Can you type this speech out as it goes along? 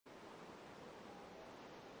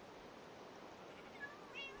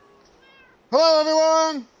Hello,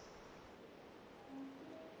 everyone!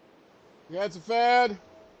 Yeah, it's a fad.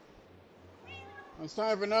 It's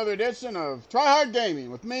time for another edition of Tryhard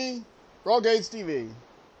Gaming with me, Rollgates TV.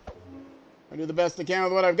 I do the best I can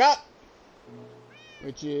with what I've got,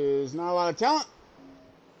 which is not a lot of talent,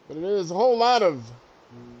 but it is a whole lot of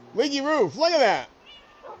leaky roof. Look at that!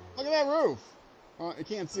 Look at that roof! Well, you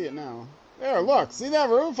can't see it now. There, look! See that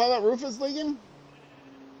roof? How that roof is leaking?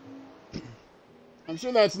 I'm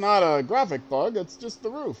sure that's not a graphic bug, it's just the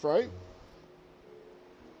roof, right?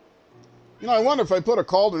 You know, I wonder if I put a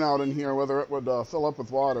cauldron out in here, whether it would fill up with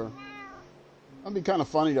water. That'd be kind of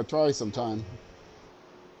funny to try sometime.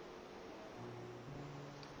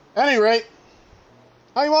 Any rate,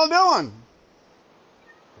 how you all doing?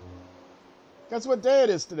 Guess what day it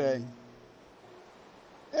is today?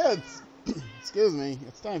 It's, excuse me,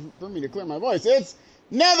 it's time for me to clear my voice. It's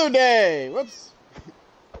Nether Day! Whoops.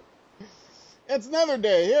 It's Nether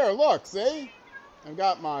Day. Here, look, see? I've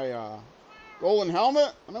got my golden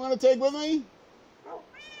helmet I'm going to take with me.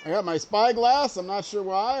 I got my spyglass. I'm not sure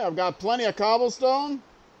why. I've got plenty of cobblestone.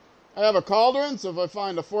 I have a cauldron, so if I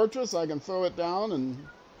find a fortress, I can throw it down and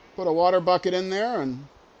put a water bucket in there and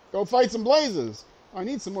go fight some blazes. Oh, I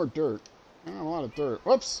need some more dirt. I don't have a lot of dirt.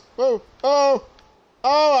 Whoops. Oh, oh,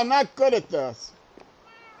 oh, I'm not good at this.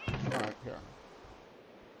 All right, here.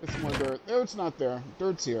 Get some more dirt. Dirt's not there.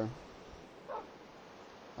 Dirt's here.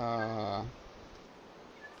 Oh,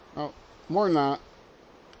 more than that.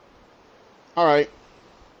 Alright.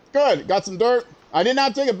 Good. Got some dirt. I did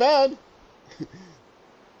not take a bed.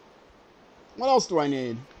 What else do I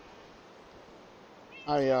need?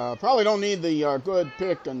 I probably don't need the good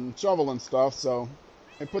pick and shovel and stuff, so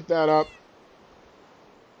I put that up.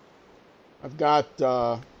 I've got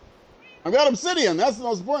obsidian. That's the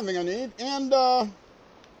most important thing I need.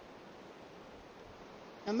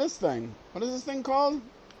 And this thing. What is this thing called?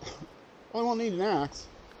 Well, I won't need an axe.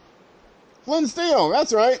 Flint and steel,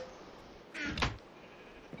 that's right.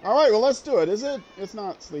 Alright, well, let's do it. Is it? It's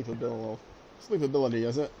not sleepability,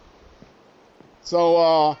 is it?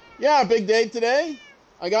 So, yeah, big day today.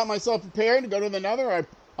 I got myself prepared to go to the Nether.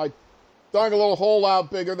 I dug a little hole out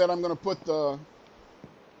bigger that I'm going to put the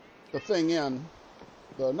thing in.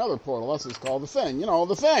 The Nether portal, that's what it's called. The thing, you know,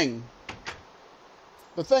 the thing.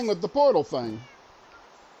 The thing with the portal thing.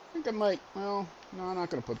 I think I might, well, no, I'm not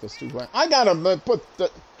going to put this too high. I got to put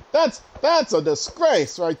the, that's a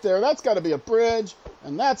disgrace right there. That's got to be a bridge,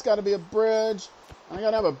 and that's got to be a bridge. I got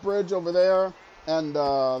to have a bridge over there, and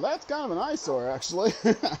that's kind of an eyesore, actually.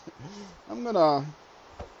 I'm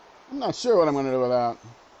not sure what I'm going to do with that.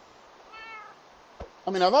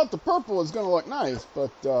 I mean, I thought the purple was going to look nice,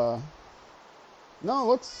 but,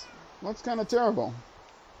 no, it looks kind of terrible.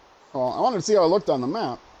 Well, I wanted to see how it looked on the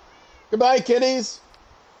map. Goodbye, kitties.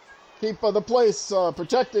 Keep the place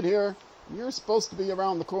protected here. You're supposed to be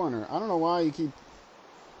around the corner. I don't know why you keep...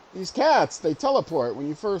 These cats, they teleport when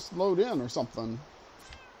you first load in or something.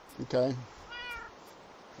 Okay.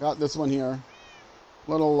 Got this one here.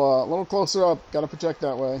 Little closer up. Got to project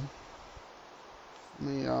that way. Let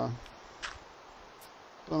me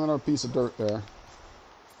put another piece of dirt there.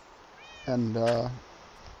 And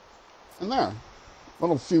there.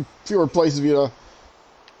 Fewer places for you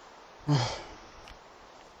to...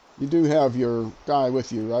 You do have your guy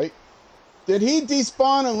with you, right? Did he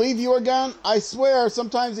despawn and leave you again? I swear,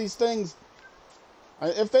 sometimes these things...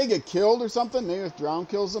 if they get killed or something, maybe if drown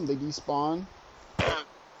kills them, they despawn. At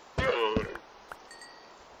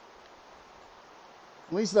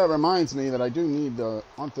least that reminds me that I do need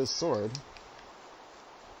want this sword.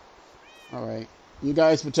 Alright. You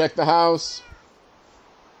guys protect the house.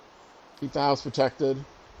 Keep the house protected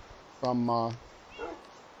from,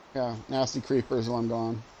 yeah, nasty creepers while I'm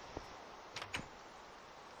gone.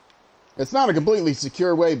 It's not a completely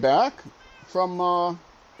secure way back from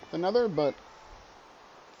the Nether, but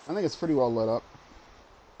I think it's pretty well lit up.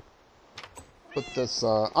 Put this,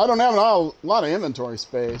 I don't have a lot of inventory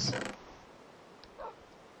space.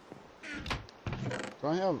 Do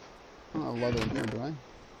I have leather in here, do I?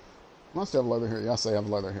 Must have leather here. Yes, I have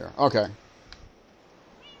leather here. Okay.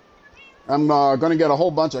 I'm going to get a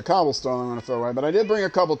whole bunch of cobblestone I'm going to throw away, but I did bring a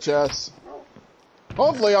couple chests.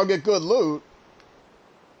 Hopefully I'll get good loot.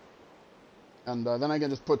 And then I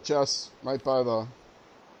can just put chests right by the... Do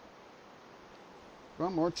I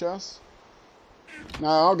want more chests? No,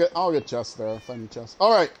 I'll get chests there if I need chests.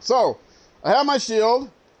 Alright, so I have my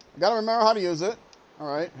shield. I gotta remember how to use it.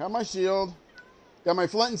 Alright, have my shield. Got my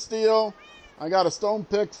flint and steel. I got a stone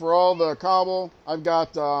pick for all the cobble. I've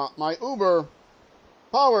got my Uber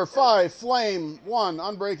Power 5 Flame 1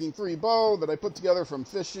 Unbreaking 3 bow that I put together from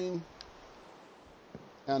fishing.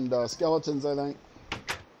 And skeletons, I think.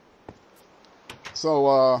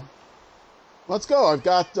 So, let's go. I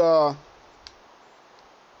got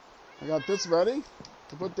this ready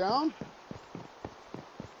to put down.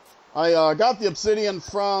 I got the obsidian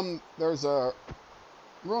from, there's a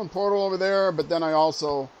ruined portal over there, but then I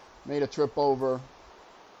also made a trip over.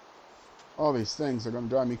 All these things are going to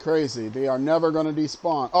drive me crazy. They are never going to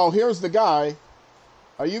despawn. Oh, here's the guy.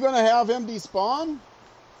 Are you going to have him despawn?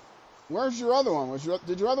 Where's your other one?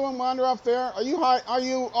 Did your other one wander off there? Are you high? Are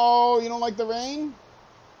you? Oh, you don't like the rain?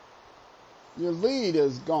 Your lead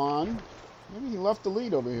is gone. Maybe he left the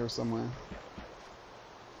lead over here somewhere.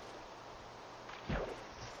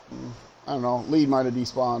 I don't know. Lead might have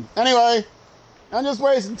despawned. Anyway, I'm just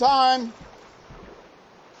wasting time.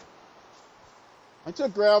 I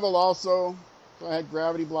took gravel also, so I had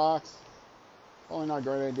gravity blocks. Probably not a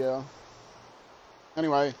great idea.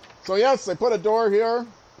 Anyway, so yes, I put a door here.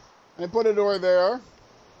 I put a door there.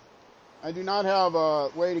 I do not have a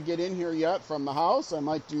way to get in here yet from the house. I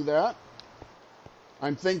might do that.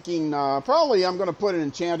 I'm thinking probably I'm going to put an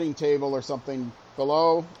enchanting table or something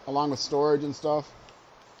below, along with storage and stuff.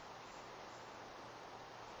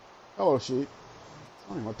 Hello, sheep.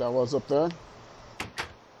 I don't know what that was up there.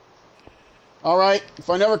 All right, if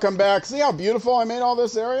I never come back, see how beautiful I made all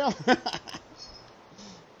this area?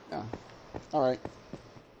 Yeah. All right.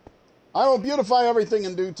 I will beautify everything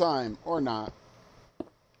in due time, or not.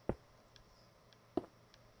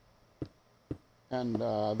 And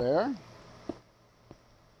there.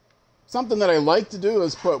 Something that I like to do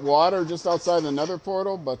is put water just outside the nether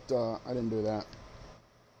portal, but I didn't do that.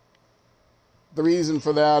 The reason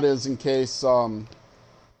for that is in case I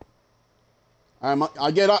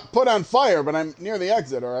get put on fire, but I'm near the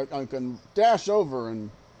exit, or I can dash over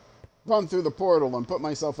and run through the portal and put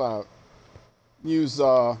myself out. Use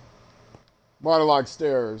waterlogged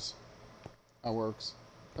stairs. That works.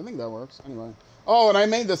 I think that works. Anyway. Oh, and I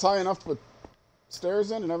made this high enough to put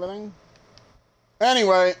stairs in and everything.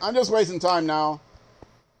 Anyway, I'm just wasting time now.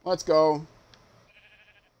 Let's go.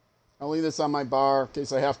 I'll leave this on my bar in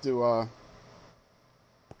case I have to, I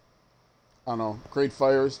don't know, create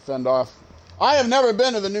fires, fend off. I have never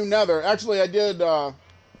been to the new nether. Actually, I did, I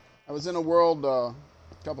was in a world, a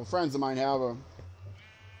couple friends of mine have, a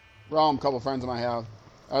realm couple friends of mine have.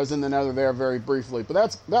 I was in the nether there very briefly, but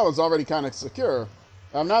that was already kind of secure.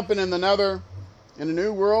 I've not been in the nether in a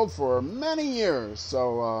new world for many years,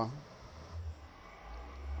 so,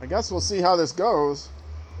 I guess we'll see how this goes.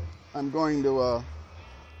 I'm going to,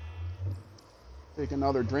 take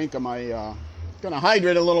another drink of my, gonna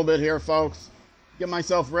hydrate a little bit here, folks. Get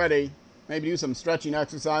myself ready. Maybe do some stretching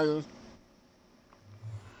exercises.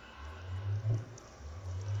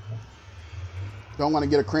 Don't want to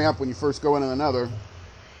get a cramp when you first go into the nether.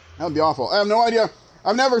 That would be awful. I have no idea.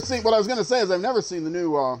 I've never seen, what I was going to say is I've never seen the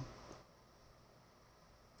new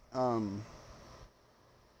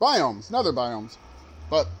biomes, nether biomes.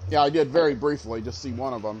 But, yeah, I did very briefly just see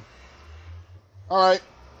one of them. Alright.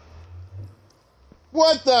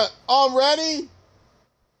 What the? Already?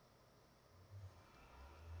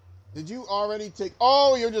 Did you already take...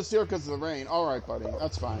 Oh, you're just here because of the rain. Alright, buddy.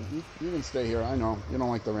 That's fine. You can stay here. I know. You don't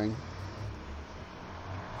like the rain.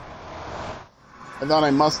 I thought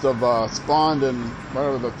I must have spawned in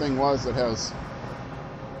whatever the thing was that has...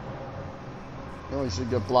 Really should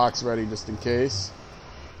get blocks ready just in case.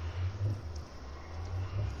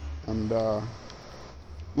 And,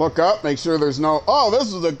 look up, make sure there's no... Oh,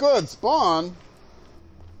 this is a good spawn.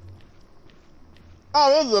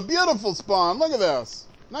 Oh, this is a beautiful spawn. Look at this.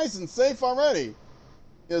 Nice and safe already.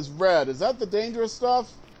 Is red. Is that the dangerous stuff?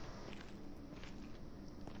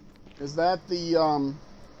 Is that the,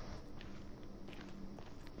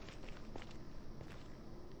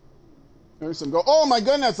 There's some gold. Oh my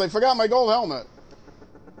goodness, I forgot my gold helmet.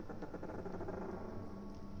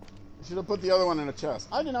 I should have put the other one in a chest.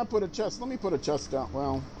 I did not put a chest. Let me put a chest down.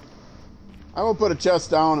 Well, I will put a chest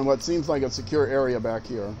down in what seems like a secure area back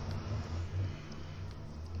here.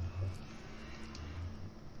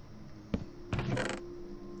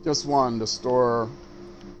 Just one to store.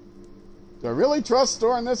 Do I really trust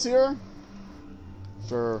storing this here?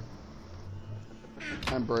 Sure.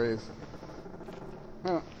 I'm brave.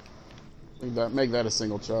 Huh. Make that a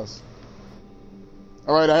single chest.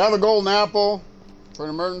 Alright, I have a golden apple for an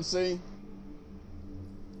emergency.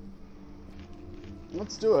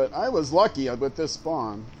 Let's do it. I was lucky with this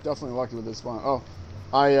spawn. Definitely lucky with this spawn. Oh,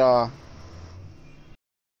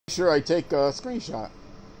 sure I take a screenshot.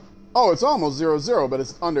 Oh, it's almost 0-0, but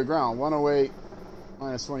it's underground. 108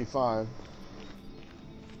 minus 25.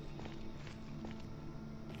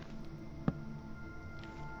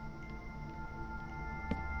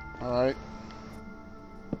 Alright.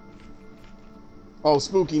 Oh,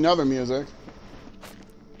 spooky nether music.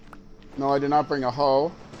 No, I did not bring a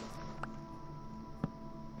hoe.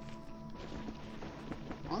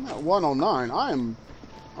 I'm at 109.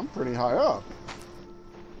 I'm pretty high up.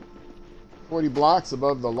 40 blocks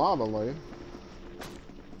above the lava lake.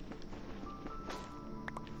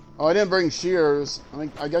 Oh, I didn't bring shears.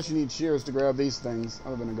 I guess you need shears to grab these things. That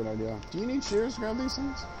would have been a good idea. Do you need shears to grab these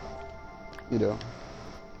things? You do.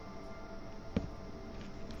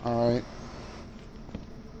 Alright.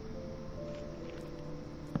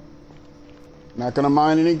 Not gonna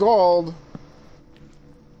mine any gold.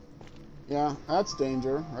 Yeah, that's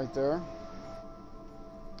danger right there.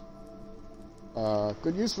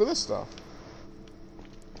 Good use for this stuff.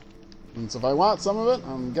 And so if I want some of it,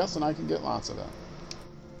 I'm guessing I can get lots of it.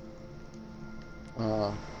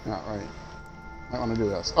 Yeah, right. I want to do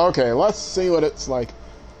this. Okay, let's see what it's like.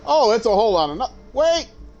 Oh, it's a whole lot of nothing. Wait!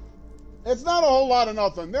 It's not a whole lot of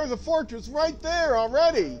nothing. There's a fortress right there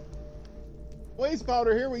already. Blaze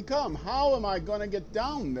powder, here we come. How am I going to get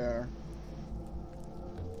down there?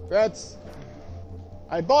 That's...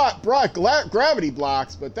 I brought gravity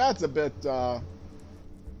blocks, but that's a bit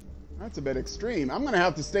extreme. I'm going to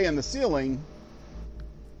have to stay in the ceiling.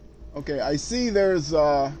 Okay, I see there's...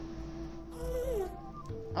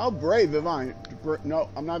 How brave am I? No,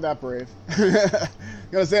 I'm not that brave.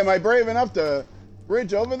 Gonna say, am I brave enough to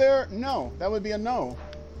bridge over there? No, that would be a no.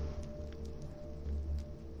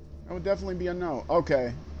 That would definitely be a no.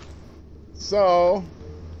 Okay. So...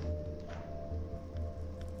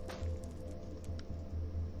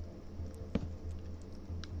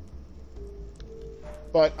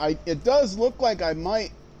 But it does look like I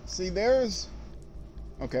might... See, there's...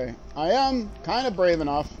 Okay. I am kind of brave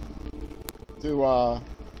enough to,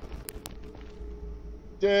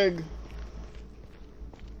 dig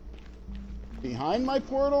behind my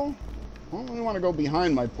portal. I don't really want to go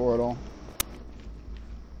behind my portal.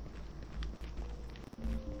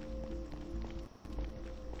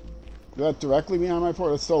 Is that directly behind my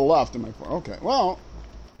portal? It's to the left of my portal. Okay, well,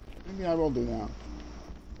 maybe I will do that.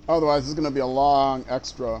 Otherwise, it's going to be a long,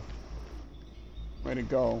 extra way to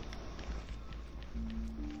go.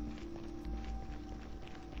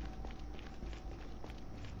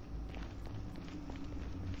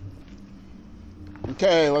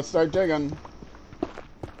 Okay, let's start digging.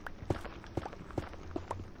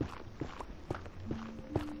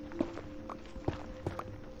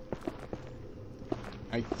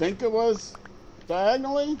 I think it was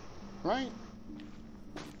diagonally, right?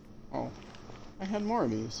 Oh, I had more of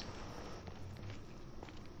these.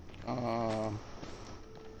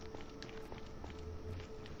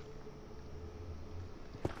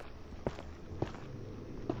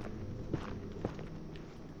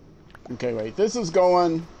 Okay, wait. This is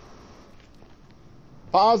going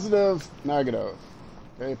positive, negative.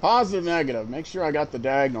 Okay, positive, negative. Make sure I got the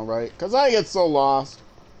diagonal right, because I get so lost.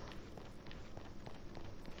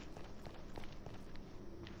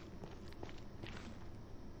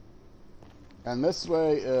 And this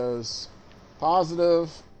way is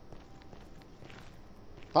positive,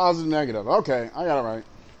 positive, negative. Okay, I got it right.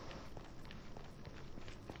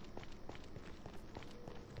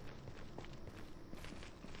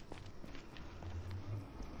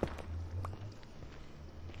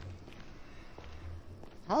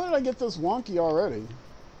 How did I get this wonky already?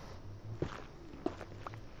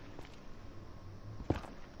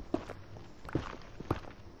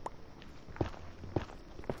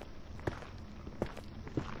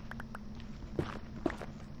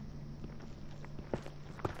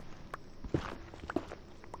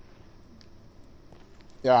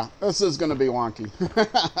 Yeah, this is going to be wonky.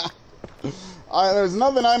 There's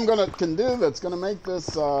nothing can do that's going to make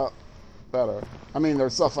this better. I mean,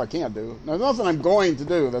 there's stuff I can't do. There's nothing I'm going to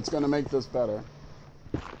do that's going to make this better.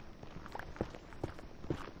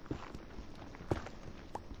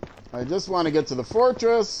 I just want to get to the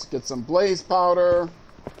fortress, get some blaze powder.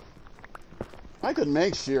 I could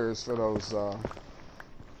make shears for those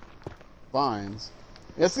vines.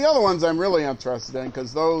 It's the other ones I'm really interested in,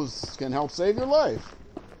 because those can help save your life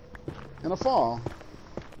in a fall.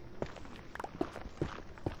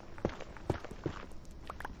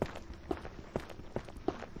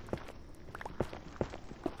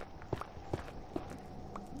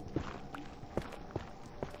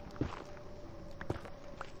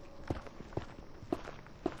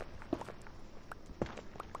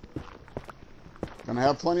 Gonna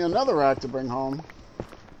have plenty of netherrack to bring home.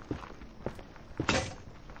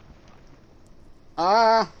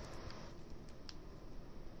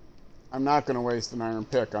 I'm not gonna waste an iron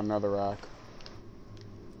pick on netherrack.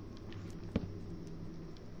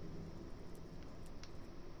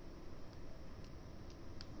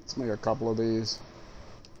 Let's make a couple of these.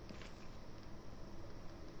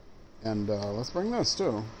 And let's bring this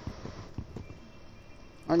too.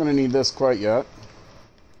 I'm going to need this quite yet.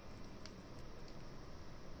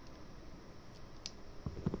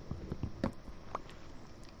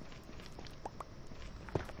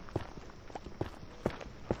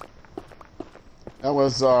 That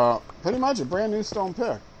was pretty much a brand new stone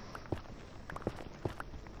pick.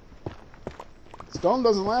 Stone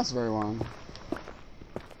doesn't last very long.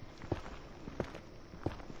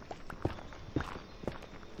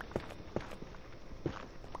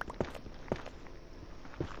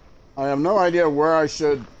 I have no idea where I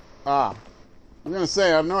should... I'm going to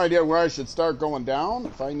say I have no idea where I should start going down.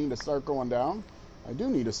 If I need to start going down. I do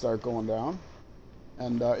need to start going down.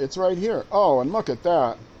 And it's right here. Oh, and look at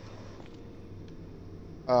that.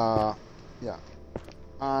 Yeah.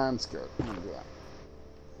 I'm scared. I'm going to do that.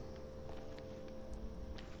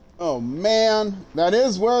 Oh, man. That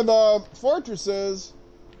is where the fortress is.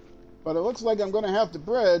 But it looks like I'm going to have to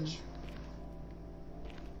bridge.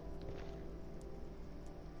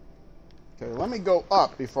 Okay, let me go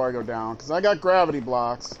up before I go down, because I got gravity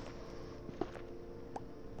blocks.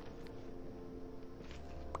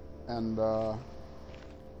 And, yeah,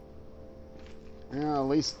 at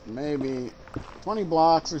least maybe 20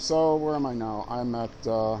 blocks or so. Where am I now? I'm at,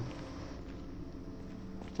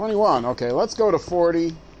 21. Okay, let's go to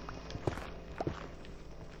 40.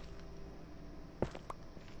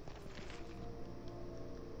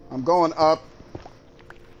 I'm going up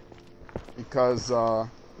because,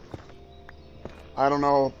 I don't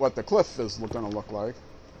know what the cliff is going to look like.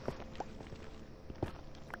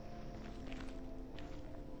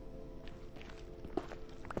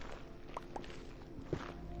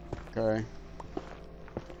 Okay.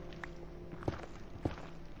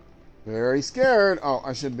 Very scared. Oh,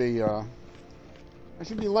 I should be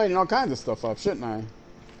lighting all kinds of stuff up, shouldn't I?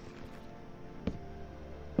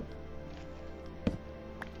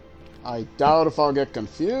 I doubt if I'll get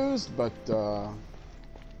confused, but you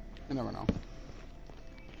never know.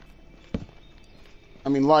 I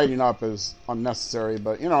mean, lighting up is unnecessary,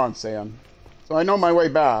 but you know what I'm saying. So I know my way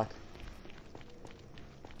back.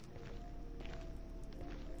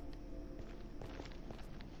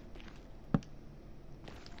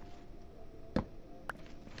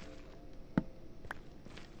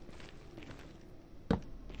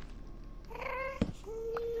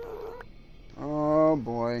 Oh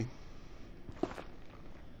boy.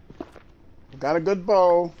 Got a good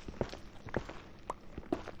bow.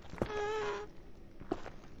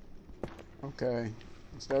 Okay,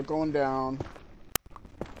 start going down.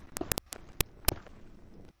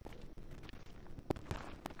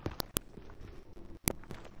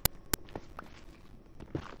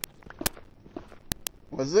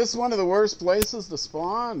 Was this one of the worst places to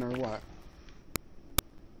spawn, or what?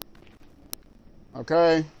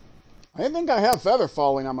 Okay. I think I have feather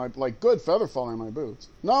falling on my, like, good feather falling on my boots.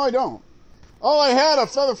 No, I don't. Oh, I had a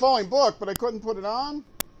feather falling book, but I couldn't put it on?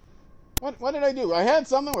 What did I do? I had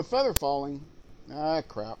something with feather falling. Ah,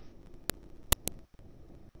 crap.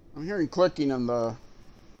 I'm hearing clicking in the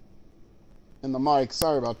mic.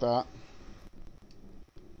 Sorry about that.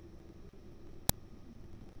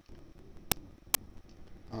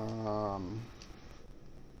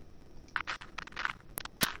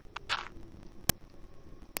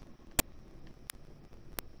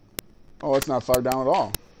 Oh, it's not far down at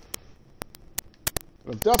all.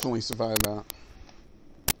 I've definitely survived that.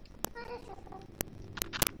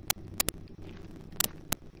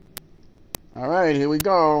 Alright, here we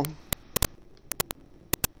go.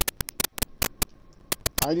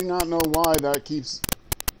 I do not know why that keeps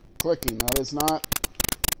clicking. That is not...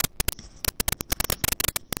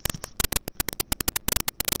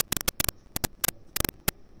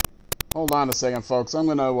 Hold on a second, folks. I'm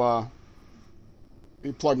gonna,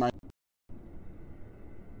 plug my...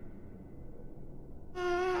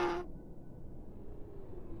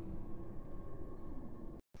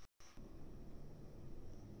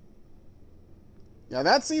 Yeah,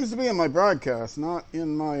 that seems to be in my broadcast, not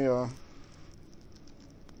in my,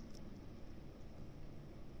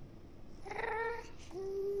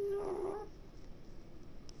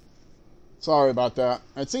 Sorry about that.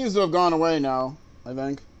 It seems to have gone away now, I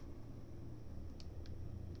think.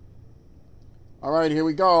 Alright, here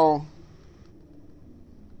we go.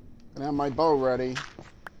 Gonna have my bow ready.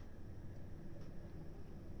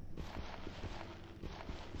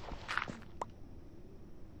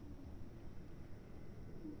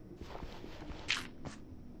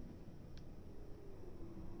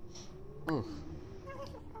 Oof.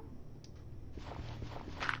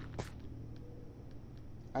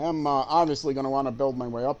 I am obviously going to want to build my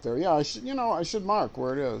way up there. Yeah, I should, I should mark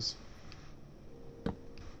where it is.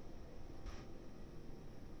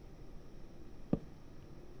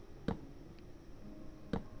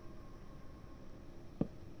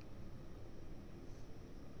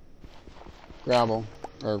 Gravel.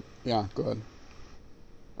 Or, yeah, good.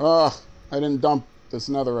 Ugh, I didn't dump this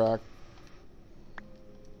netherrack.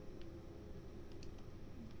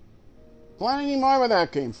 Plenty more where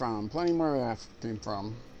that came from. Plenty more where that came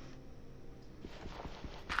from.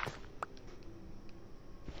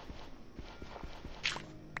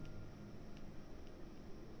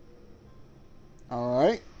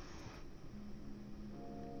 Alright.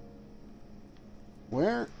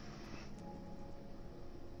 Where?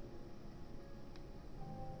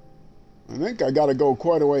 I think I gotta go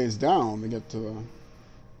quite a ways down to get to the...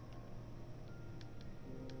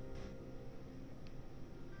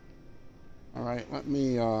 Alright, let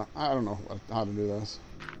me, I don't know how to do this.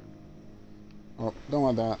 Oh, don't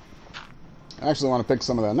want that. I actually want to pick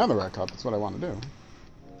some of that netherrack up. That's what I want to do.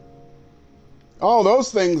 Oh,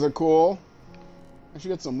 those things are cool. I should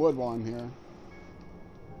get some wood while I'm here.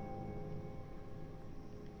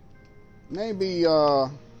 Maybe,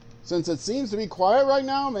 since it seems to be quiet right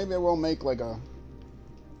now, maybe I will make like a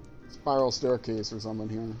spiral staircase or something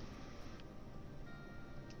here.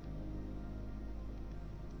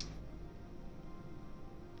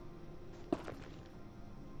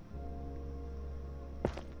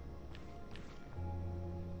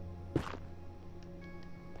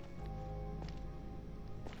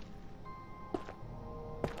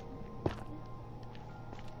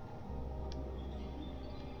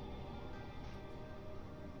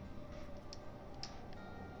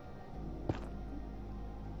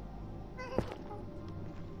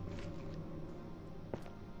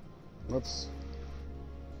 Whoops.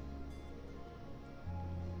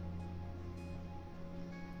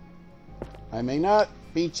 I may not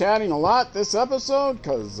be chatting a lot this episode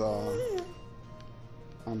because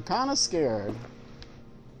I'm kind of scared.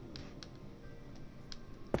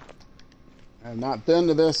 I've not been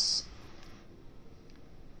to this.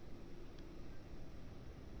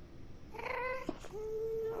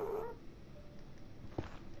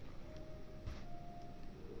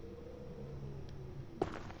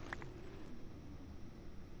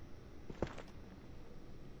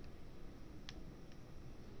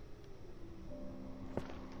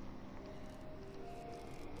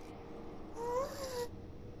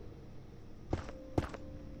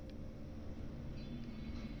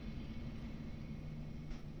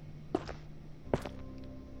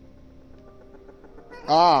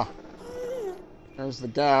 Ah, there's the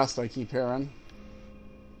ghast I keep hearing.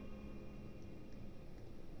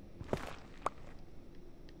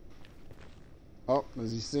 Oh,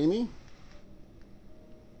 does he see me?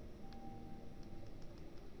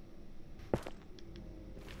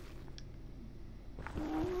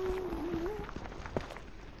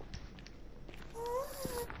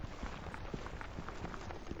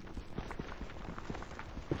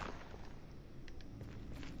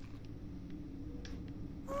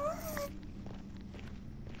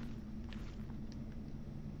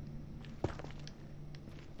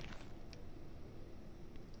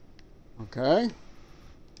 Okay.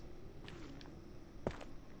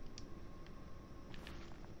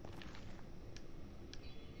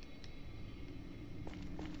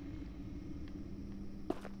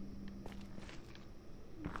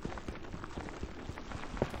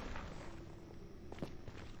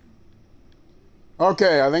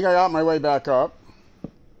 Okay, I think I got my way back up.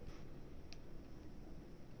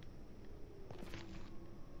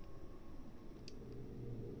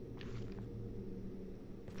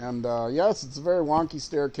 And yes, it's a very wonky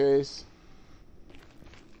staircase.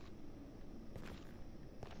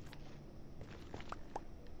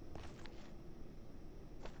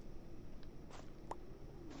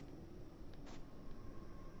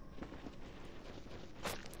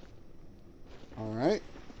 All right.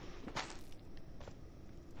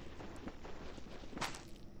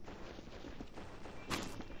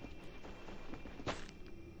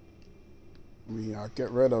 Let me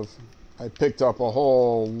get rid of... I picked up a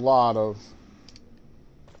whole lot of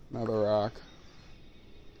netherrack.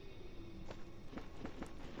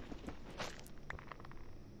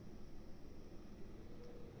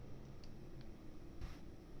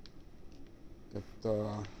 Get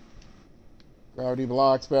the gravity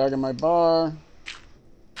blocks back in my bar.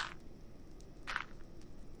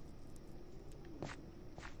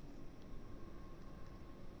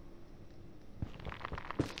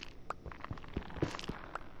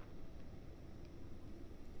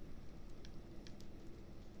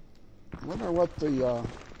 I wonder what the,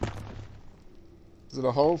 is it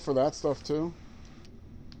a hoe for that stuff too?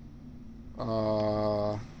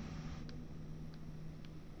 What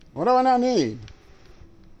do I not need?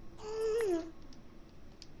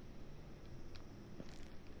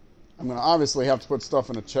 I'm gonna obviously have to put stuff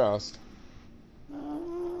in a chest.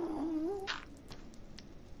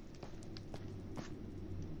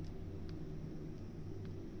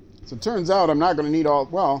 So it turns out I'm not going to need all...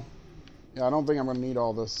 Well, yeah, I don't think I'm going to need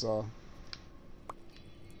all this... Go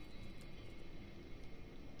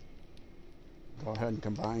ahead and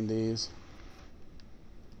combine these.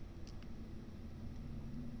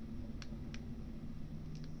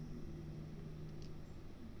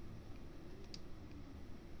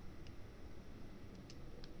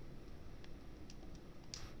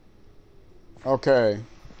 Okay.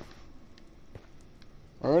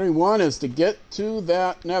 Priority 1 is to get to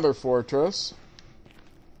that nether fortress.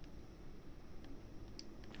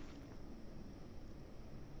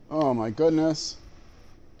 Oh my goodness.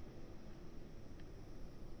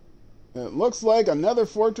 It looks like a nether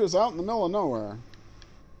fortress out in the middle of nowhere.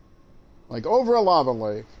 Like over a lava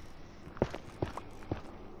lake.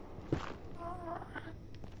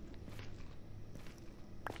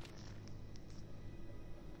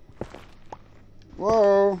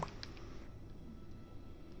 Whoa.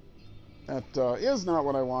 That is not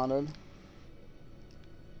what I wanted.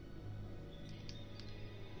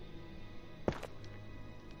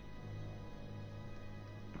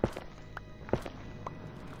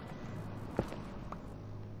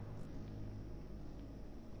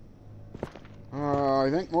 I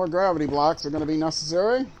think more gravity blocks are going to be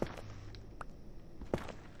necessary.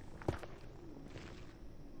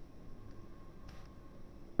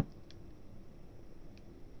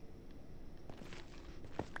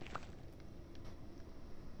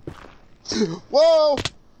 Whoa!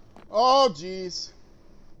 Oh, jeez.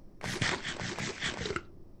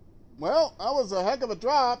 Well, that was a heck of a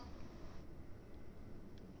drop.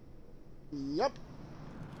 Yep.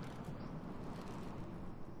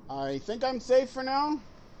 I think I'm safe for now.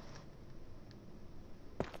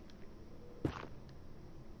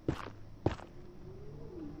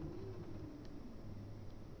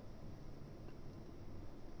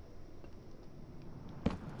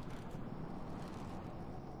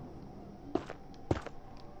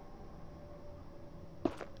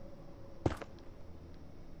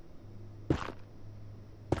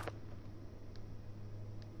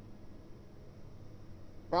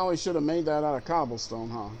 Probably should have made that out of cobblestone,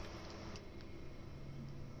 huh?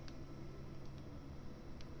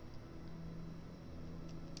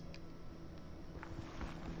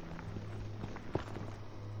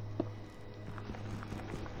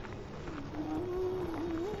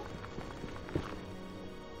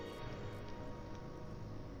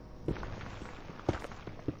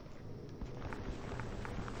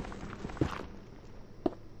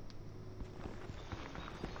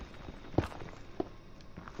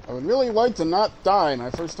 I would really like to not die my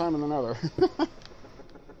first time in the nether.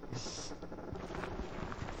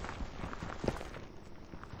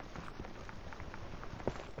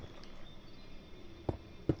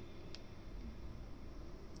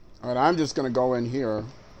 Alright, I'm just going to go in here,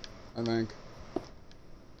 I think.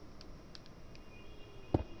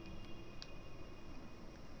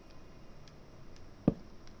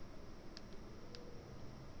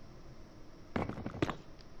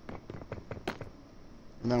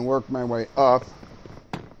 And then work my way up.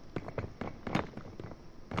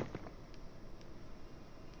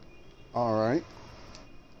 Alright.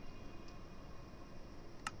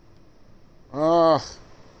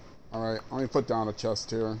 Alright, let me put down a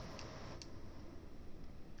chest here.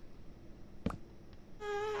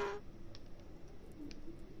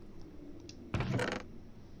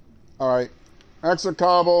 Alright. Extra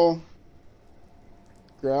cobble.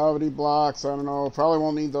 Gravity blocks, I don't know. Probably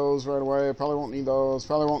won't need those right away. Probably won't need those.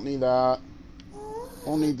 Probably won't need that.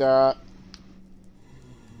 Won't need that.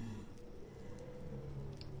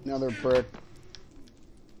 Another brick.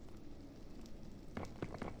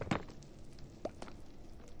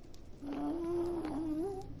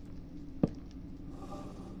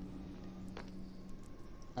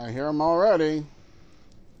 I hear him already.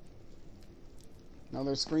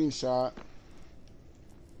 Another screenshot.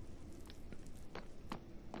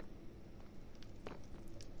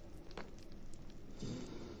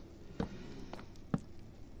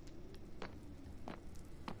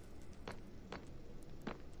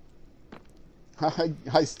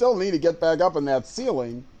 I still need to get back up in that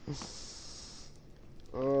ceiling.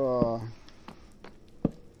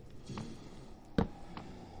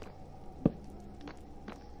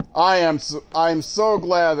 I'm so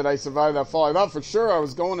glad that I survived that fall. I thought for sure I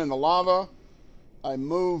was going in the lava. I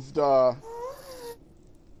moved I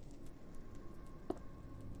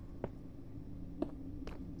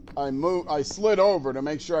slid over to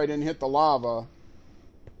make sure I didn't hit the lava.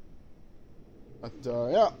 But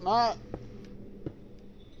yeah,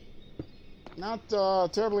 not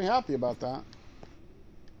terribly happy about that.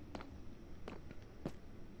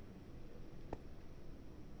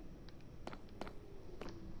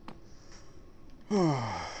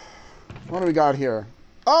 What do we got here?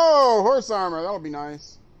 Oh, horse armor. That'll be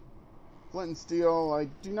nice. Flint and steel. I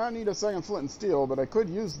do not need a second flint and steel, but I could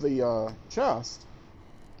use the chest.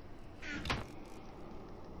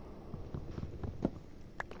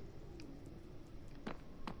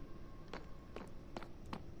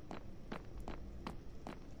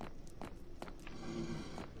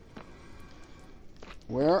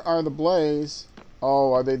 Where are the blaze?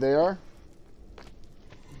 Oh, are they there?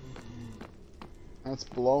 That's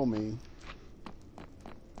below me.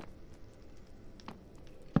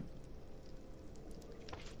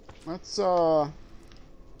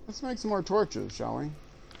 Let's make some more torches, shall we?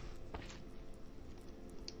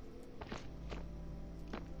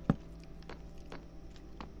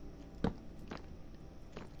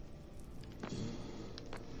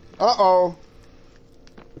 Uh-oh.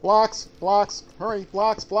 Blocks, blocks, hurry,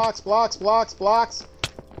 blocks, blocks, blocks, blocks, blocks.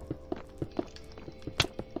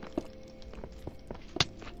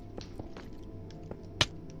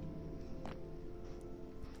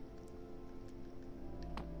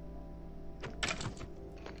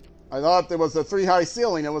 I thought there was a 3 high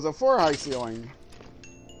ceiling. It was a 4 high ceiling.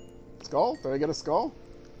 Skull? Did I get a skull?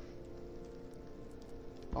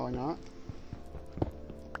 Probably not.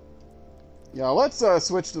 Yeah, let's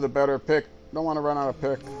switch to the better pick. Don't want to run out of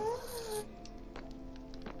pick.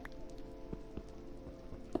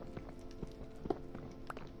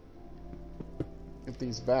 Get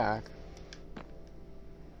these back.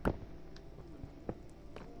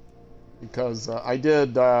 Because I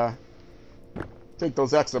did take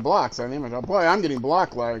those extra blocks. I think, oh boy, I'm getting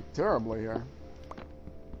block lag terribly here.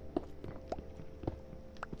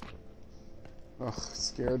 Ugh,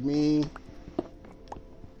 scared me.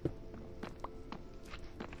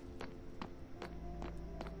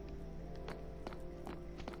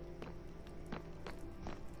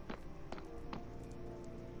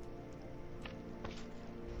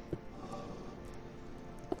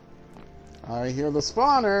 I hear the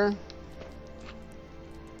spawner.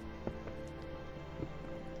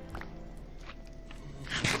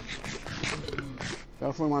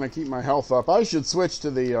 Definitely want to keep my health up. I should switch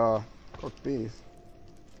to the cooked beef.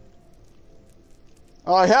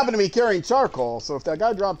 Oh, I happen to be carrying charcoal, so if that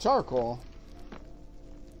guy dropped charcoal...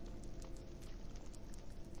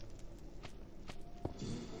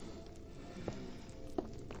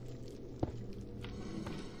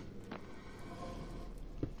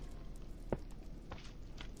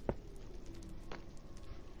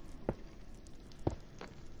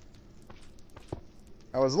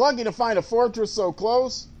 I was lucky to find a fortress so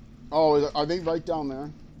close. Oh, are they right down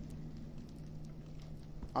there?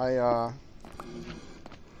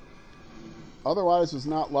 Otherwise was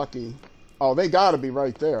not lucky. Oh, they gotta be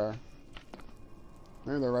right there.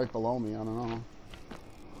 Maybe they're right below me, I don't know.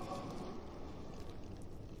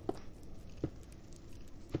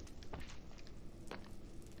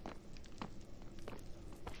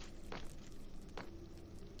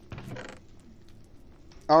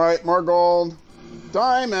 Alright, more gold.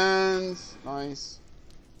 Diamonds! Nice.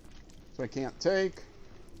 So I can't take.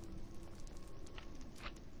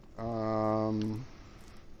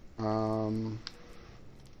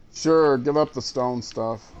 Sure, give up the stone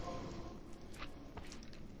stuff.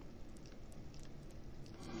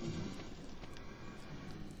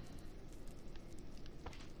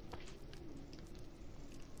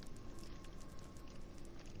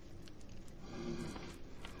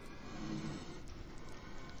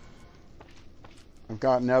 I've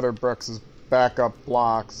got nether bricks as backup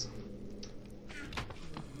blocks.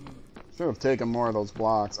 Should have taken more of those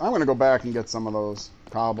blocks. I'm going to go back and get some of those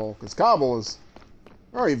cobble, because cobble is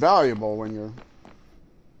very valuable when you're...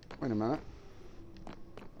 Wait a minute.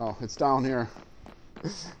 Oh, it's down here.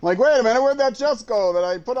 Like, wait a minute, where'd that chest go that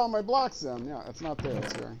I put all my blocks in? Yeah, it's not there,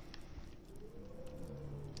 it's here.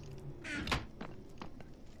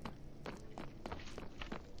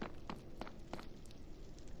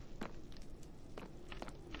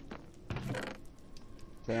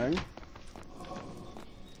 Okay.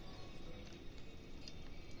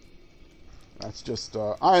 That's just,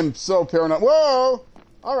 I'm so paranoid. Whoa!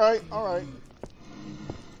 Alright, alright.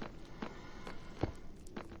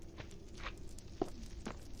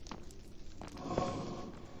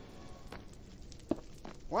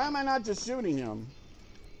 Why am I not just shooting him?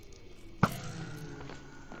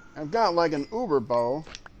 I've got like an uber bow.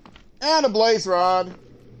 And a blaze rod.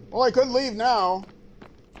 Well, I could leave now.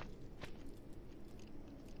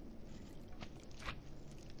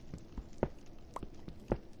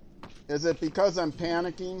 Is it because I'm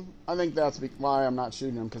panicking? I think that's why I'm not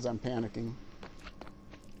shooting him, because I'm panicking.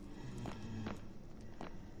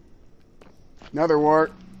 Another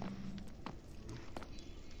wart.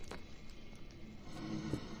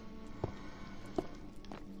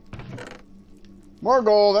 More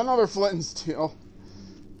gold, another flint and steel.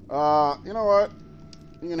 You know what?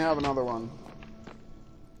 You can have another one.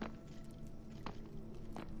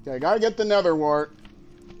 Okay, gotta get the nether wart.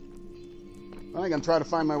 Then I can try to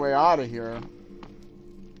find my way out of here.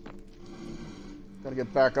 Gotta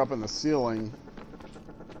get back up in the ceiling.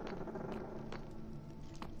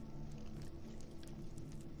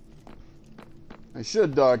 I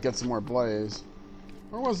should get some more blaze.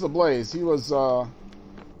 Where was the blaze? He was, where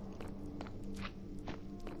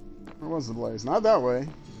was the blaze? Not that way.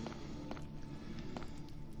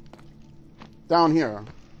 Down here.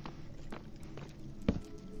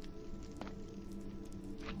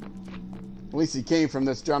 At least he came from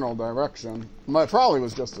this general direction. Well, it probably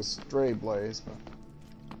was just a stray blaze, but...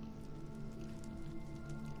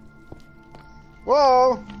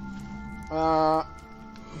 Whoa!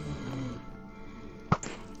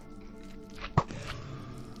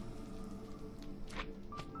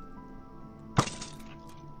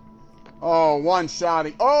 Oh,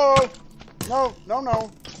 one-shotty. Oh! No, no,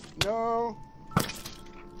 no. No.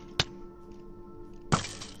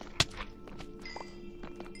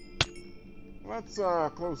 Let's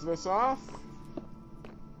close this off.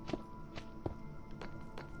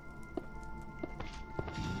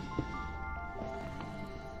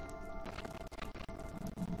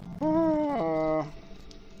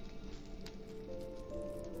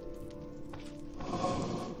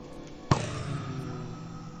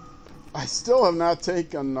 I still have not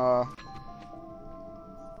taken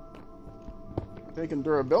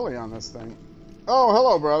durability on this thing. Oh,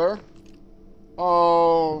 hello, brother.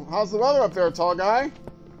 Oh, how's the weather up there, tall guy?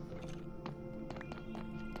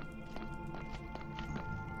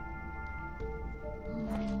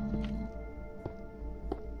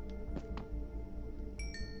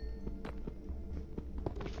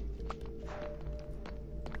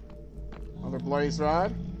 Another blaze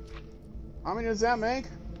rod. How many does that make?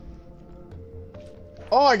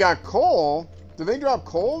 Oh, I got coal. Do they drop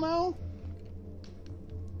coal now?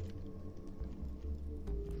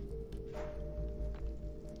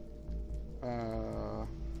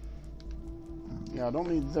 Yeah, I don't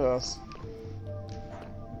need this.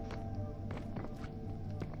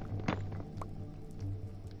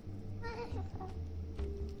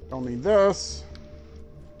 Don't need this.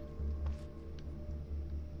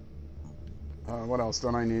 What else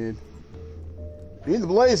don't I need? Need the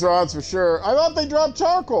blaze rods for sure. I thought they dropped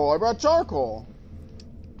charcoal. I brought charcoal.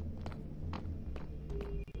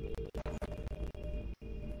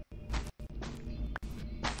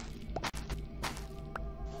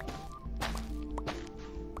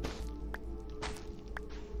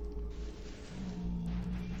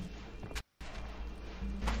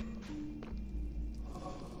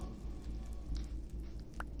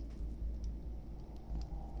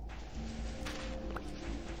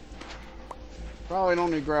 Probably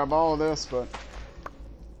don't need to grab all of this, but...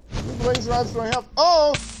 How many blaze rods do I have?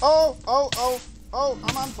 Oh! Oh! Oh! Oh! Oh!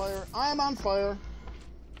 I'm on fire. I'm on fire.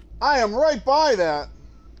 I am right by that.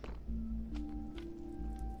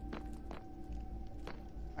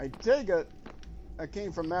 I take it I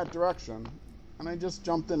came from that direction, and I just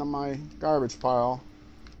jumped into my garbage pile.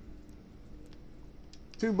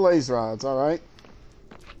 2 blaze rods, alright.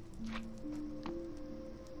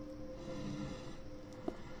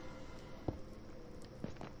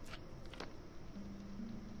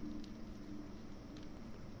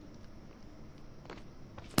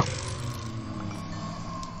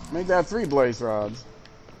 Make that 3 blaze rods.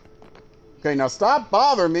 Okay, now stop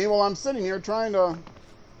bothering me while I'm sitting here trying to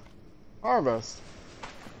harvest.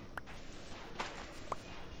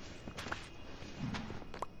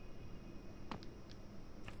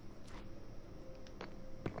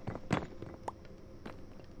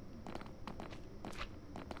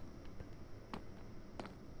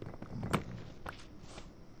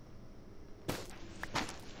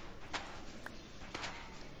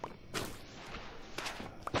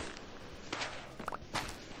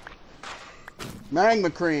 Magma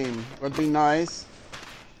cream would be nice.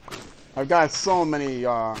 I've got so many,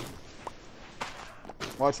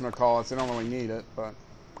 whatchamacallits, I don't really need it, but...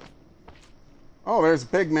 Oh, there's a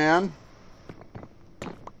pig man.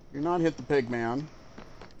 Do not hit the pig man.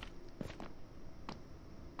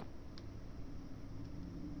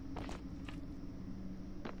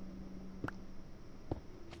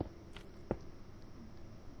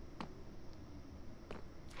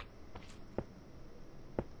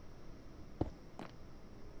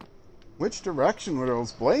 Which direction were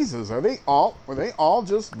those blazes? Were they all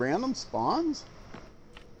just random spawns?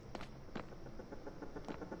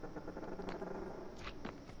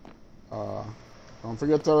 Don't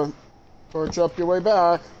forget to torch up your way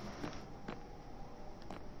back.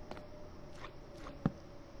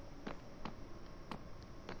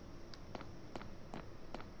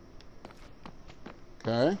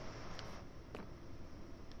 Okay.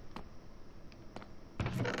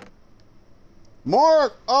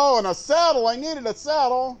 More. Oh, and a saddle. I needed a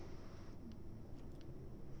saddle.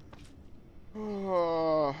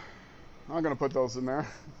 I'm gonna put those in there.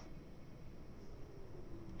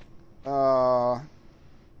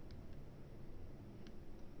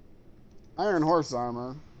 Iron horse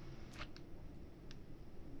armor.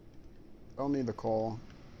 Don't need the coal.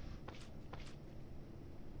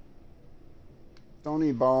 Don't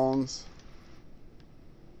need bones.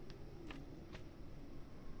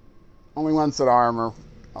 Only one set of armor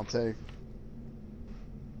I'll take.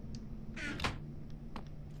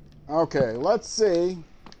 Okay, let's see.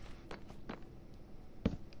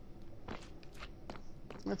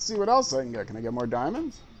 Let's see what else I can get. Can I get more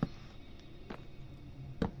diamonds?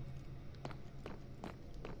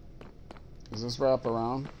 Does this wrap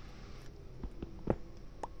around?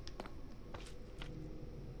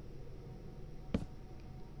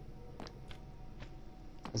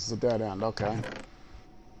 This is a dead end, okay.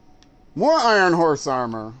 More iron horse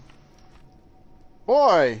armor.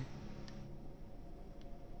 Boy.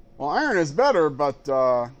 Well, iron is better, but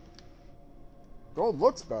gold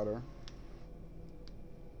looks better.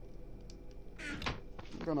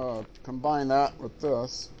 I'm gonna combine that with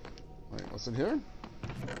this. Wait, what's it here?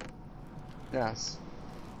 Yes.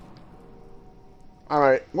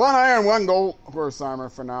 Alright, one iron, one gold horse armor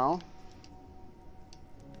for now.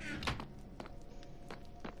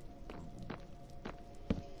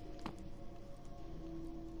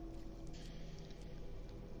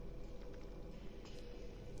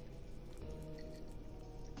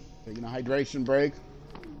 Taking a hydration break.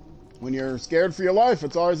 When you're scared for your life,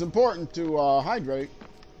 it's always important to hydrate.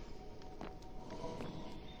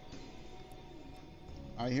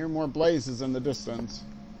 I hear more blazes in the distance.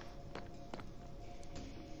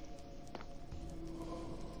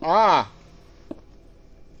 Ah!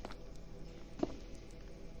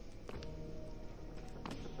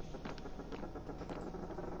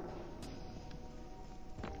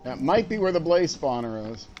 That might be where the blaze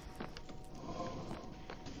spawner is.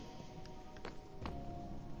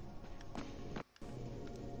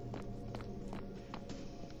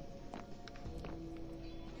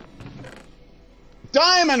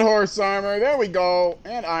 Diamond horse armor, there we go,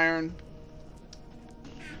 and iron.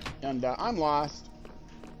 And I'm lost.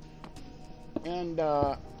 And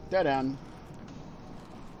dead end.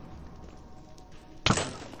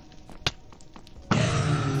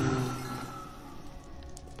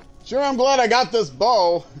 Sure, I'm glad I got this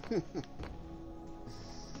bow.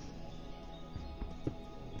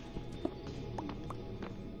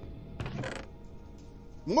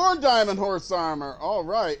 More diamond horse armor. All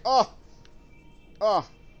right. Oh. Oh,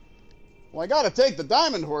 well, I gotta take the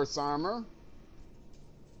diamond horse armor.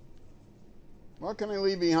 What can I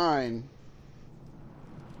leave behind?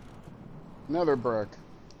 Another brick.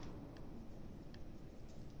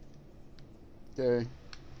 Okay.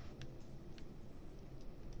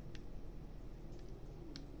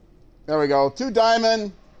 There we go. 2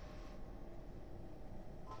 diamond.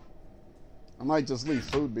 I might just leave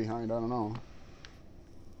food behind. I don't know.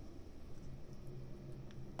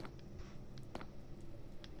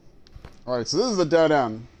 Alright, so this is the dead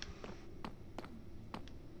end.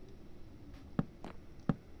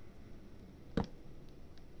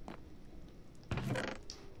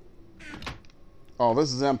 Oh,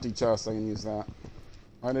 this is empty chest. I can use that.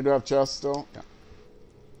 I do have chests still? Yeah.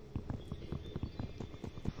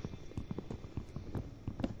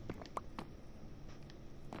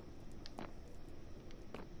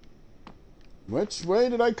 Which way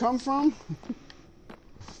did I come from?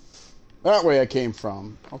 That way I came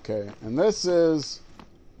from. Okay, and this is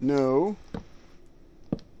new.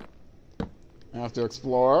 I have to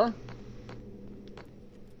explore.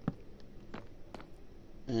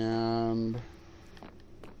 And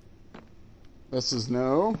this is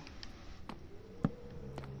new.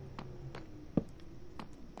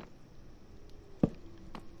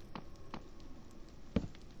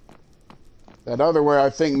 That other way,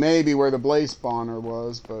 I think maybe where the blaze spawner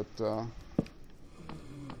was, but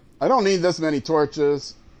I don't need this many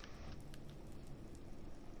torches.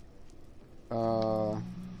 I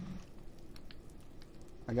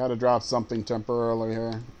gotta drop something temporarily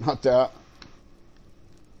here. Not that.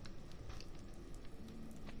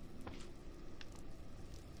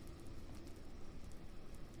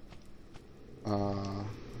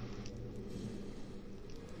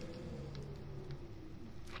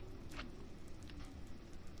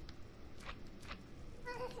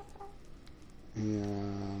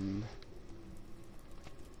 And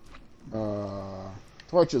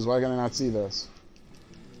torches, why can I not see this?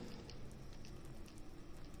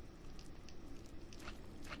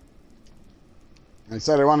 I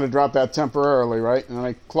said I wanted to drop that temporarily, right? And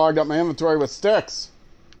I clogged up my inventory with sticks.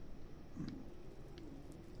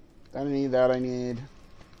 That I need, that I need.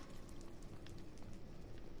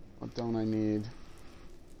 What don't I need?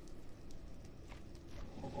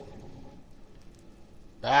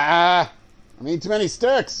 Ah! I need too many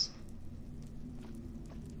sticks!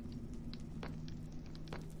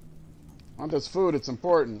 I want this food, it's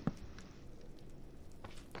important.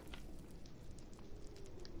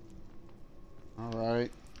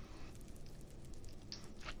 Alright.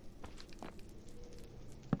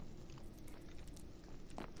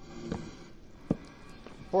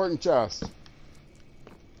 Important chest.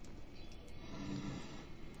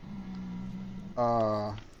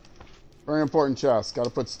 Very important chest. Gotta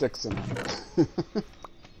put sticks in it.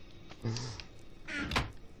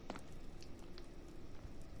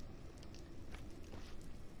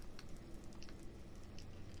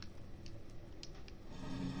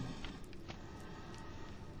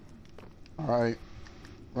 Alright.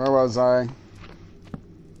 Where was I?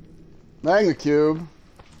 Magna Cube.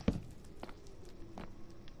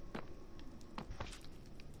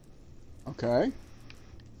 Okay.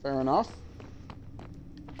 Fair enough.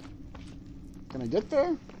 Can I get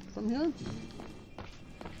there from here?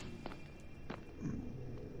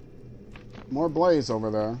 More blaze over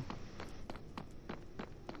there.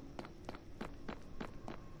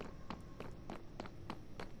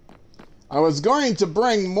 I was going to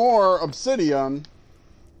bring more obsidian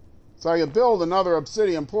so I could build another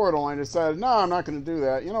obsidian portal, and I decided, no, I'm not going to do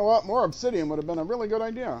that. You know what? More obsidian would have been a really good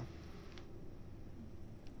idea.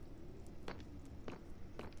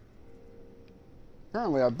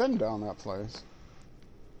 Apparently, I've been down that place.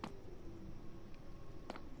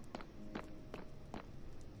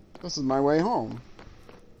 This is my way home.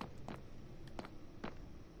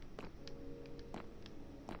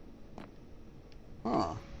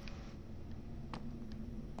 Huh.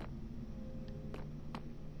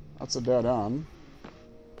 That's a dead end.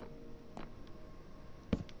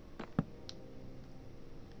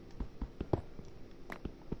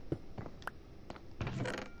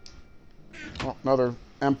 Oh, another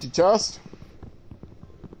empty chest.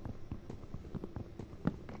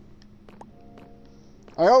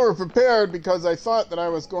 I over-prepared because I thought that I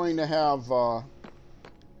was going to have, I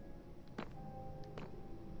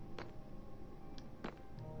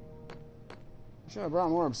should have brought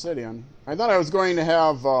more obsidian. I thought I was going to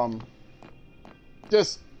have,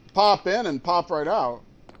 just pop in and pop right out.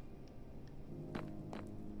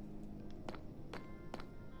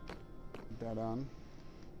 Dead on.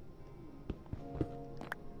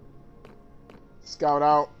 Scout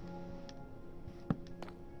out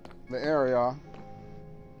the area.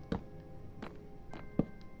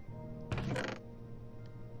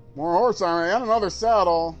 More horse armor and another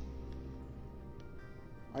saddle.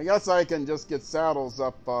 I guess I can just get saddles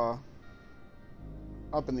up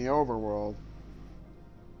in the overworld.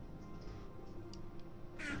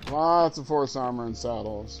 Lots of horse armor and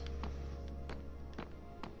saddles.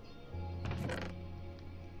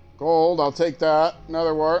 Gold, I'll take that.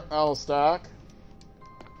 Another work, that'll stack.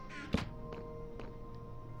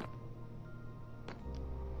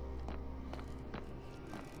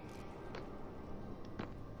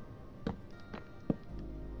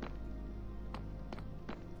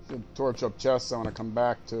 Should torch up chests I want to come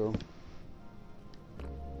back to.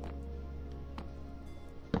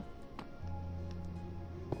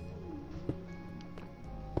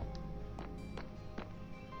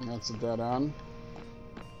 That's a dead end.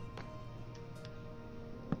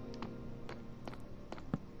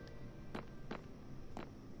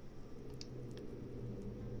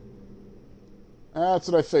 That's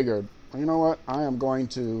what I figured. You know what? I am going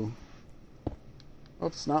to...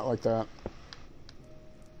 Oops, not like that.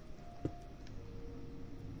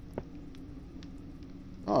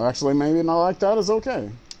 Oh, actually, maybe not like that is okay.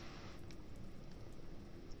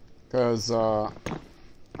 Because, I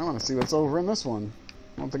want to see what's over in this one.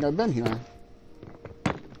 I don't think I've been here.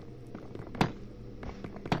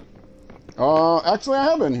 Actually, I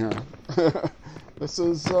have been here. This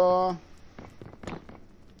is,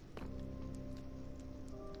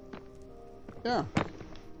 yeah.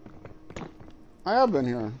 I have been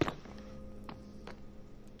here.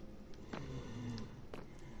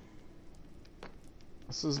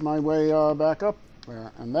 This is my way back up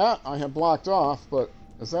there. And that I have blocked off, but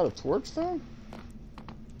is that a torch there?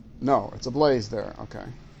 No, it's a blaze there. Okay.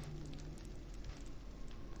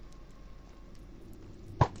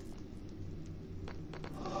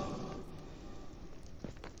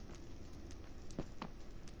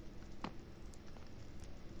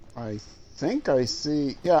 I think I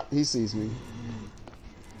see... Yeah, he sees me.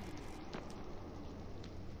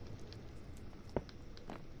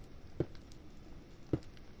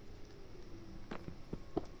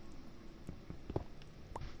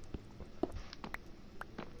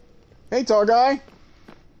 Hey, tall guy.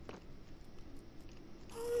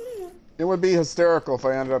 It would be hysterical if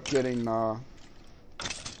I ended up getting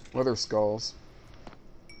wither skulls.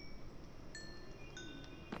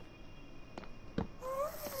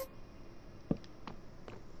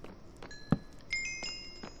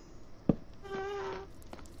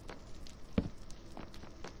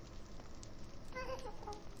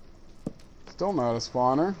 Still not a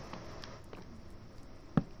spawner.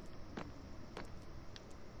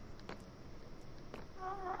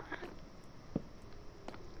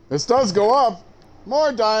 This does go up.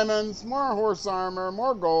 More diamonds, more horse armor,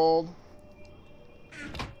 more gold.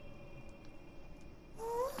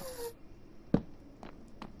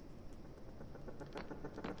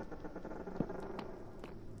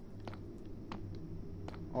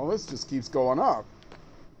 Well, this just keeps going up.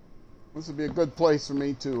 This would be a good place for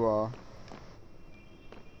me to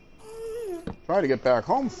try to get back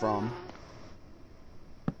home from.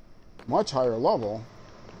 Much higher level.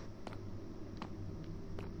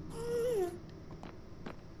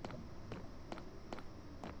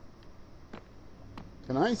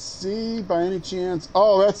 Can I see by any chance?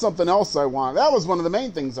 Oh, that's something else I want. That was one of the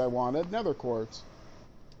main things I wanted. Nether quartz.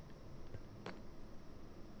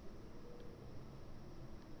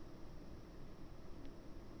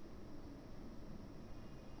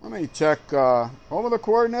 Let me check over the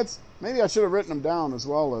coordinates. Maybe I should have written them down as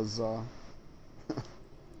well as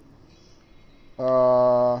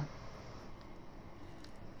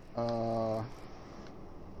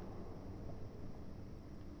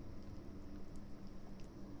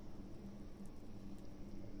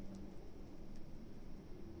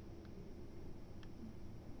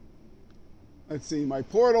let's see, my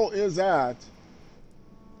portal is at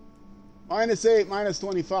 -8,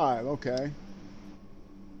 -25. Okay.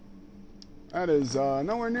 That is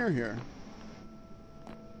nowhere near here.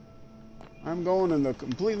 I'm going in the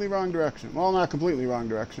completely wrong direction. Well, not completely wrong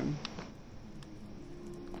direction.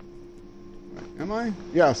 Am I?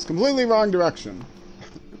 Yes, completely wrong direction.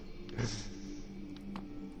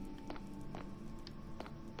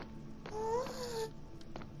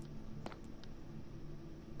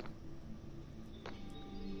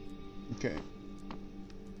 Okay.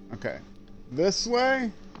 Okay. This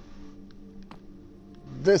way?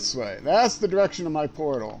 This way. That's the direction of my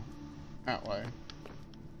portal. That way.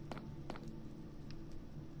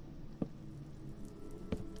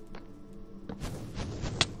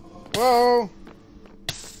 Whoa!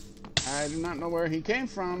 I do not know where he came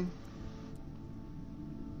from.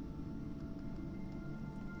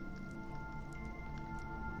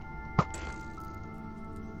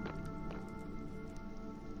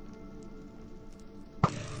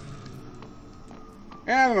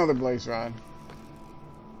 And another blaze rod.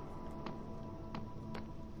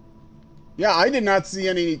 Yeah, I did not see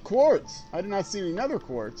any quartz. I did not see any nether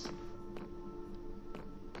quartz.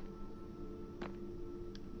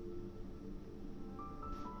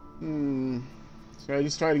 Should I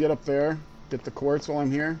just try to get up there? Get the quartz while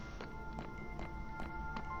I'm here?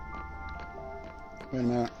 Wait a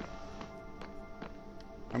minute.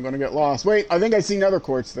 I'm gonna get lost. Wait, I think I see nether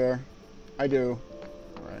quartz there. I do.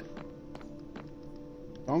 Alright.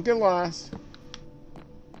 Don't get lost.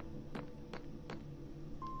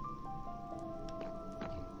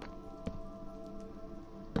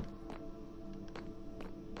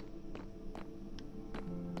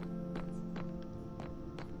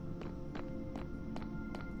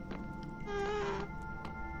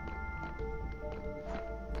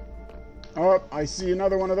 Oh, I see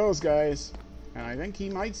another one of those guys. And I think he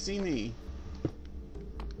might see me.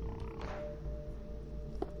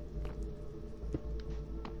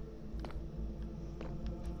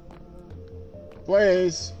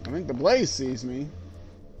 Blaze. I think the Blaze sees me.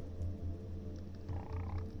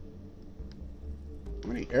 How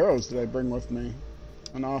many arrows did I bring with me?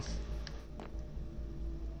 Enough.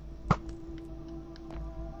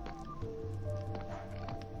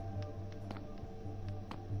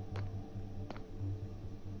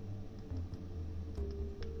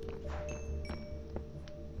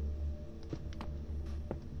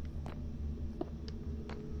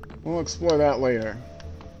 We'll explore that later.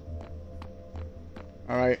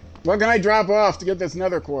 Alright. What can I drop off to get this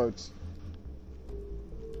nether quartz?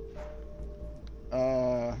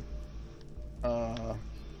 I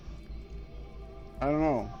don't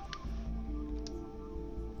know.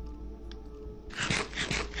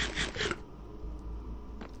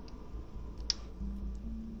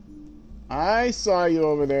 I saw you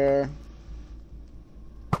over there.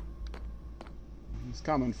 He's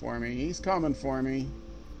coming for me. He's coming for me.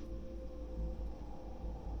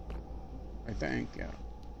 I think, yeah.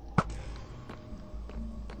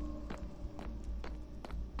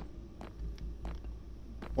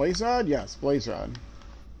 Blaze rod? Yes, blaze rod.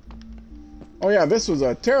 Oh yeah, this was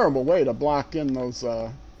a terrible way to block in those,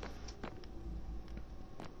 I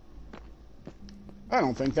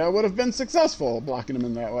don't think that would have been successful, blocking them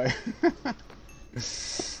in that way.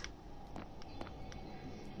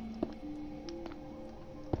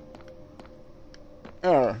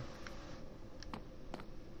 Error.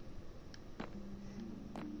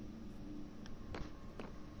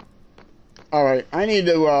 Alright, I need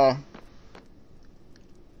to,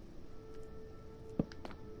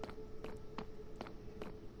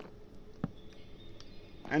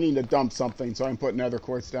 I need to dump something so I can put nether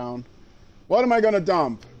quartz down. What am I going to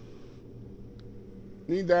dump?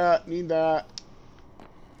 Need that, need that.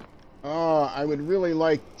 I would really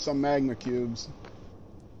like some magma cubes.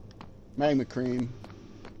 Magma cream.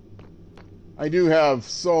 I do have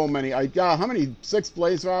so many. I got, how many? 6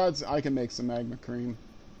 blaze rods? I can make some magma cream.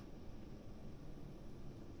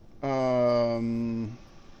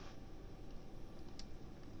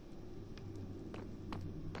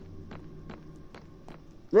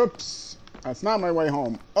 Whoops. That's not my way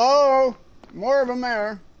home. Oh! More of them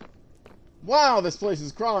there. Wow, this place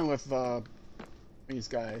is crawling with these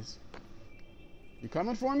guys. You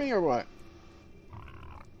coming for me or what?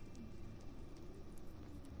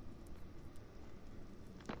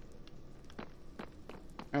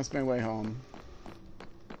 That's my way home.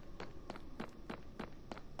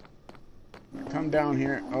 Come down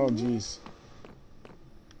here. Oh, jeez.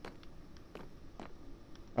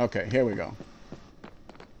 Okay, here we go.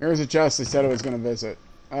 Here's a chest they said I was going to visit.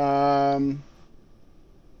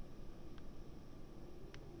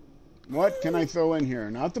 What can I throw in here?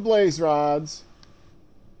 Not the blaze rods.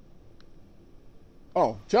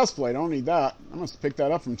 Oh, chest plate. I don't need that. I must have picked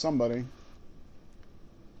that up from somebody.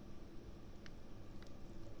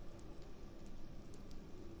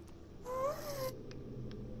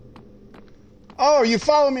 Oh, you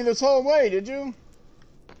followed me this whole way, did you?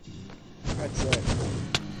 That's it.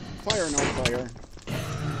 Fire, no fire.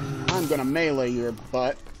 I'm gonna melee your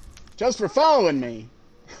butt. Just for following me.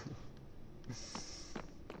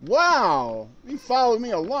 Wow! You followed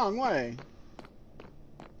me a long way.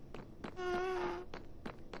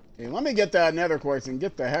 Okay, let me get that nether quartz and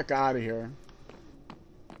get the heck out of here.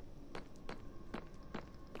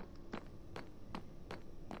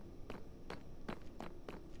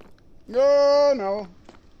 No, no.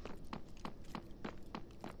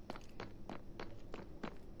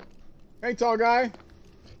 Hey, tall guy.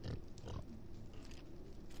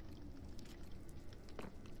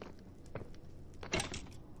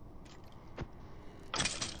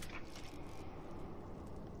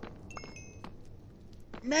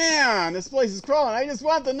 Man, this place is crawling. I just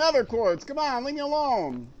want the nether quartz. Come on, leave me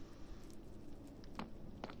alone.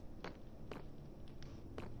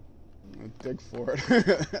 I'm gonna dig for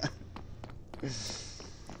it.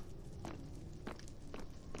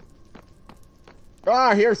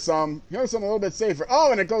 Ah, here's some. Here's some a little bit safer.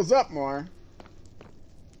 Oh, and it goes up more.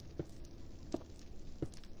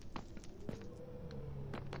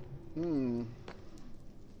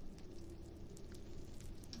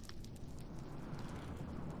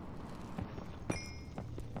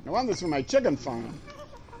 I want this for my chicken farm.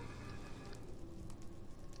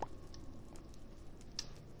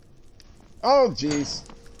 Oh, jeez.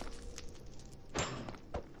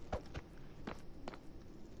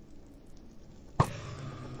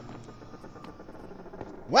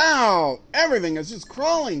 Wow! Everything is just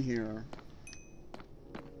crawling here.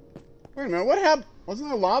 Wait a minute, what happened? Wasn't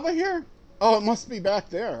there lava here? Oh, it must be back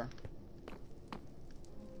there.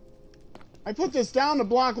 I put this down to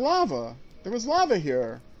block lava. There was lava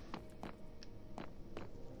here.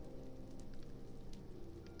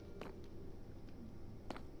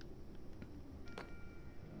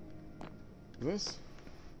 This?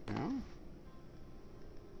 No?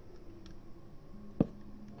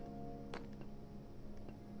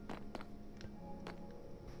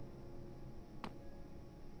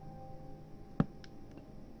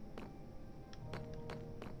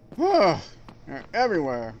 Oh, they're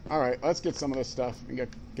everywhere. Alright, let's get some of this stuff and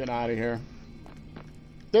get out of here.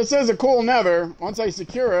 This is a cool nether once I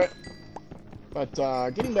secure it. But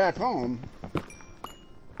getting back home,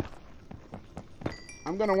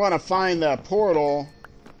 I'm going to want to find that portal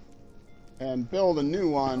and build a new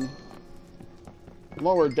one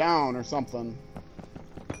lower down or something.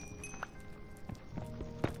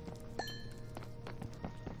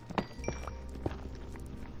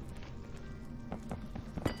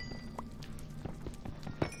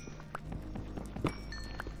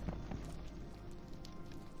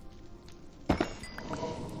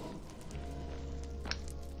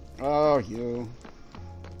 Oh, you.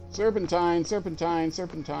 Serpentine, serpentine,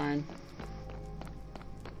 serpentine.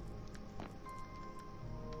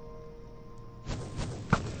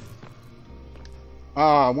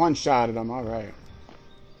 Ah, one-shotted him. All right.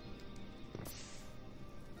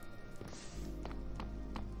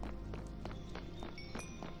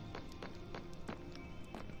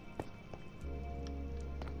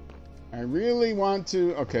 I really want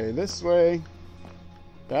to... Okay, this way.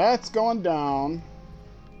 That's going down.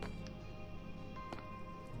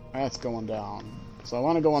 That's going down. So I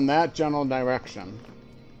want to go in that general direction.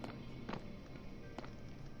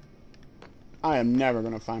 I am never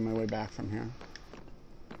going to find my way back from here.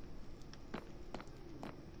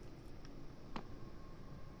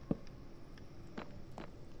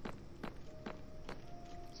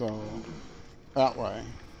 So, that way.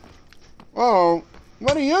 Whoa!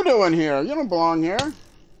 What are you doing here? You don't belong here.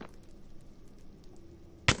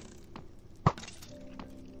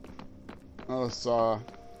 Oh, it's, I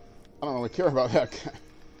don't really care about that guy.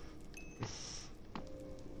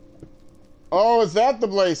 Oh, is that the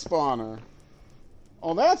blaze spawner?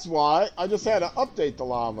 Oh, that's why. I just had to update the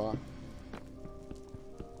lava.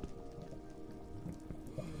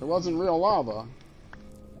 It wasn't real lava.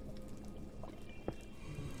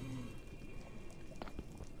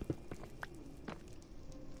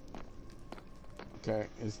 Okay,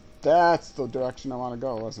 that's the direction I want to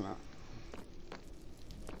go, isn't it?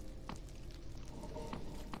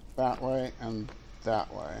 That way and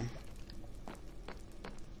that way.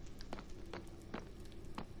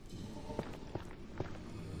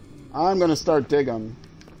 I'm gonna start digging.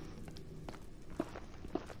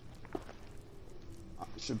 I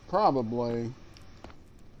should probably...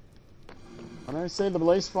 What did I say the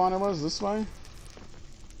blaze spawner was? This way?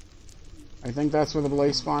 I think that's where the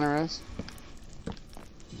blaze spawner is.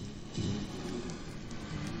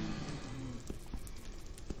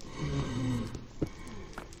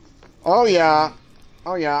 Oh yeah.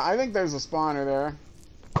 Oh yeah, I think there's a spawner there.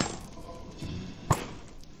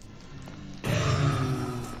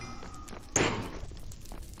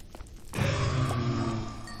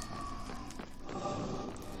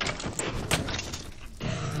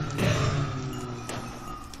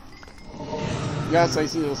 Yes, I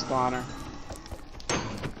see the spawner.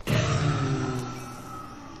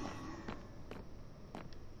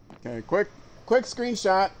 Okay, quick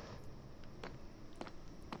screenshot.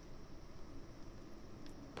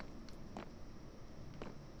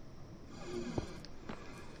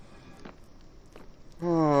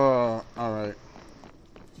 Oh, all right.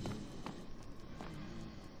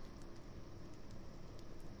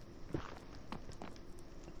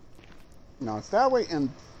 No, it's that way and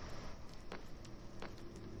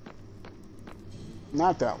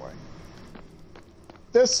not that way.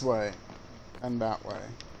 This way and that way.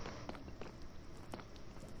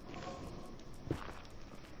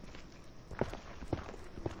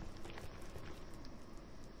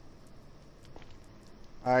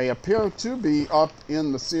 I appear to be up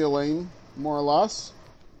in the ceiling, more or less.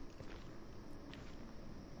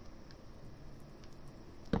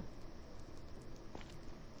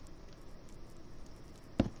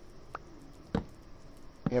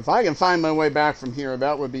 If I can find my way back from here,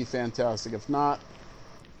 that would be fantastic. If not,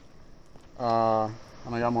 then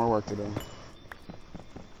I got more work to do.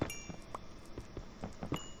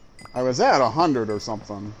 I was at 100 or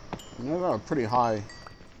something. You know, that was pretty high.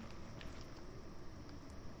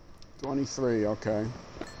 23, okay.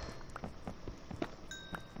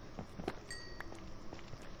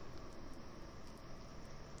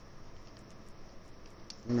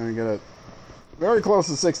 I'm gonna get it very close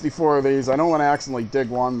to 64 of these. I don't want to accidentally dig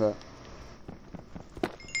one that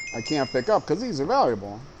I can't pick up, because these are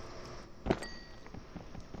valuable.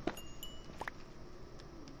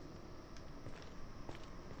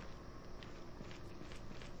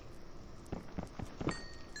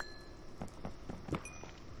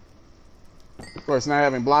 Of course, not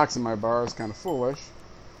having blocks in my bar is kind of foolish.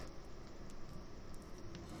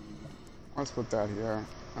 Let's put that here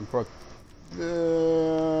and put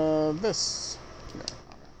this here.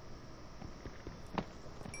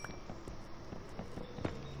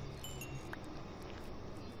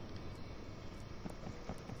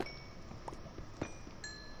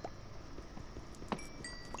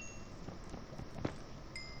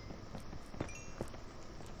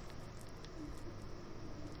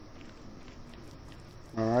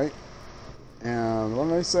 Alright, and what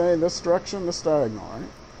did I say? This direction, this diagonal, right?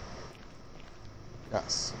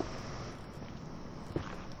 Yes.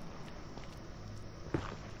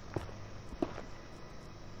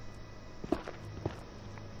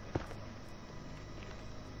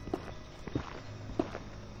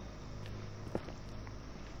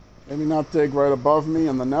 Maybe not dig right above me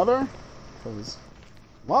in the nether, because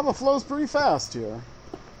lava flows pretty fast here.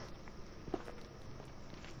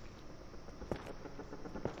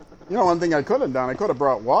 You know, one thing I could have done, I could have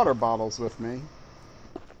brought water bottles with me.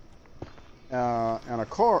 And a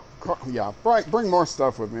yeah, bring more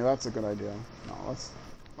stuff with me. That's a good idea. No,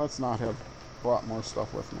 let's not have brought more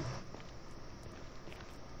stuff with me.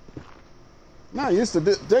 No, I'm used to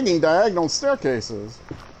digging diagonal staircases.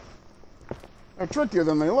 They're trickier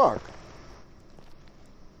than they look.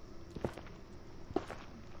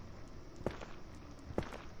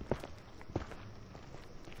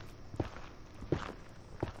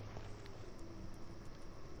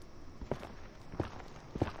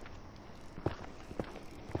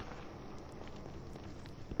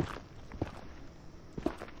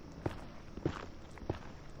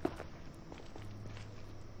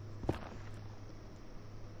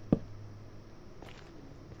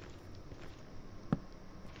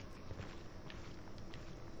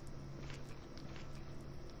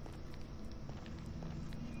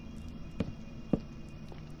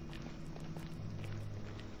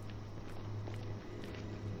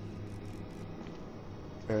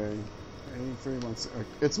 Okay, 8316.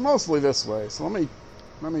 It's mostly this way, so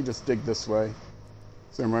let me just dig this way.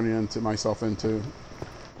 So I'm running myself into.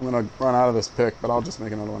 I'm gonna run out of this pick, but I'll just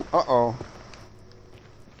make another one. Uh-oh.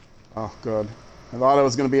 Oh, good. I thought I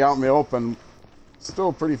was gonna be out in the open.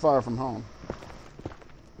 Still pretty far from home.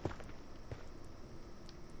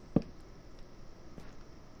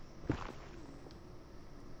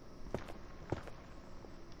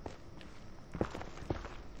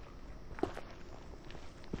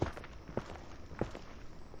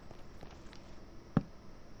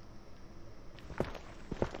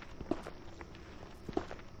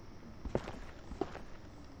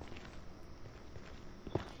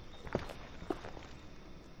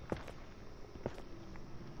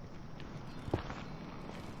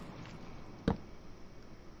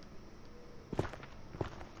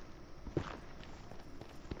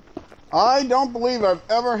 I don't believe I've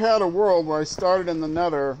ever had a world where I started in the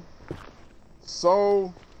Nether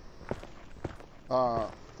so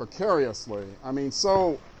precariously. I mean,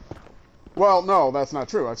 so... Well, no, that's not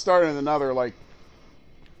true. I've started in the Nether, like,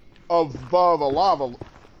 above a lava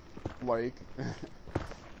lake.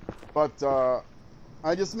 But,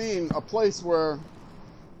 I just mean a place where...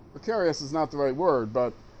 Precarious is not the right word,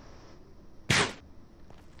 but...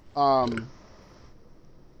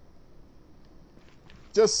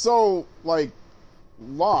 just so, like,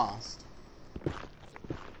 lost.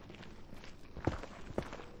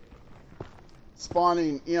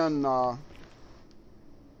 Spawning in the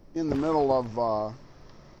middle of,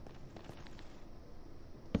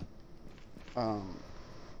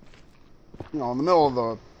 you know, in the middle of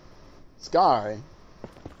the sky.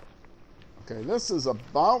 Okay, this is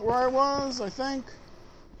about where I was, I think.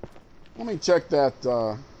 Let me check that,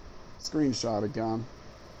 screenshot again.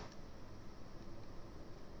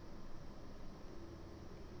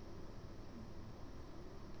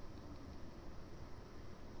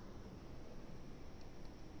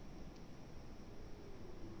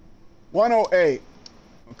 $108.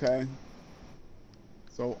 Okay.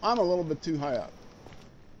 So I'm a little bit too high up.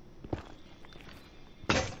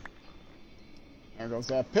 There goes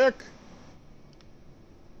that pick.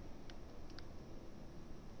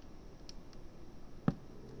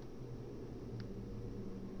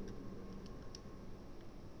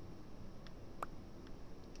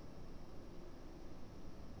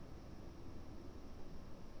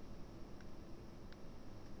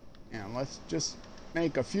 And let's just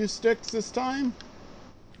make a few sticks this time.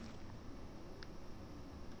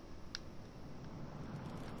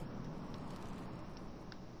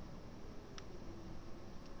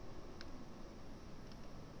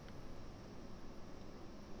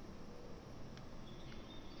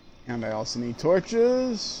 And I also need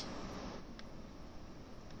torches.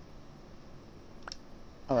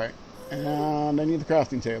 Alright, and I need the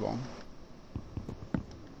crafting table.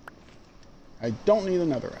 I don't need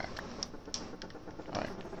another rack. Alright.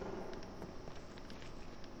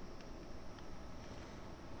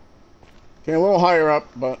 Okay, a little higher up,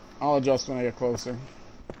 but I'll adjust when I get closer.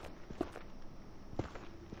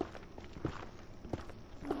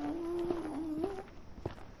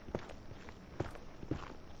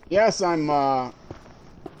 Yes, I'm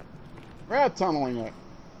rat tunneling it.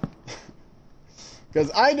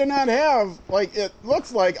 Because I do not have, like, it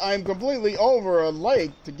looks like I'm completely over a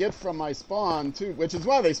lake to get from my spawn to, which is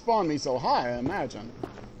why they spawn me so high, I imagine.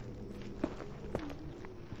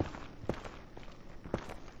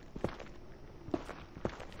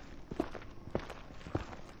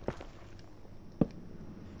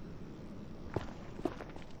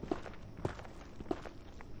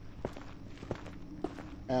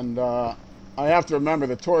 And I have to remember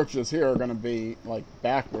the torches here are going to be, like,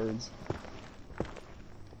 backwards.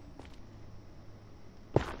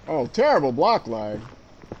 Oh, terrible block lag.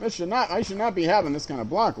 I should not be having this kind of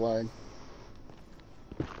block lag.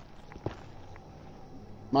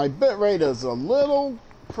 My bitrate is a little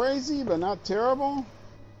crazy, but not terrible.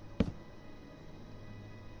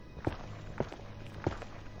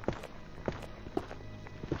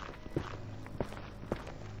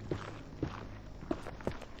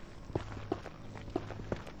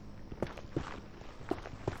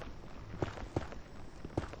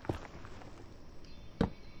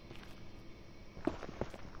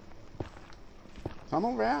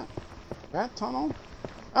 Tunnel rat? Rat tunnel?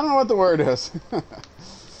 I don't know what the word is.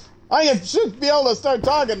 I should be able to start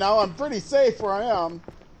talking now. I'm pretty safe where I am.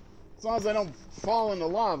 As long as I don't fall into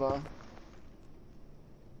lava.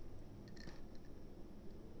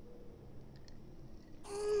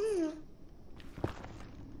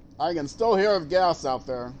 I can still hear gas out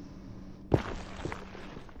there.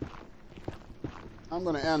 I'm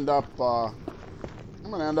gonna end up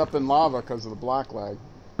in lava because of the black lag.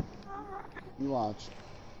 You watch.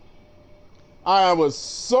 I was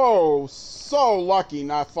so lucky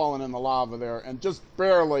not falling in the lava there and just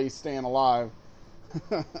barely staying alive.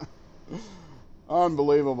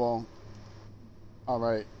 Unbelievable.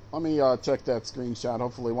 Alright, let me check that screenshot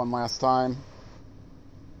hopefully one last time.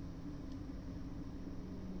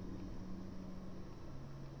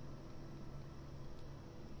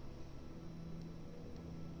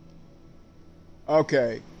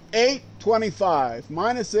 Okay, 8, 25,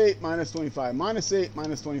 minus 8, minus 25, minus 8,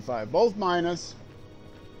 minus 25, both minus.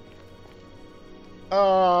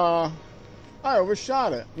 I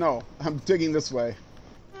overshot it. No, I'm digging this way.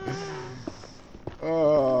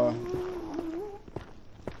 I'm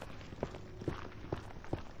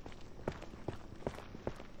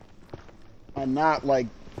not like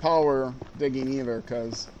power digging either,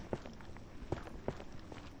 because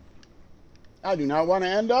I do not want to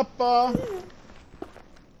end up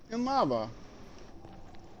in lava.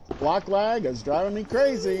 Block lag is driving me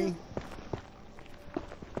crazy.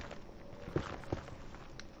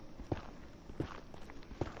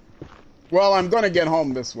 Well, I'm going to get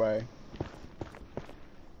home this way.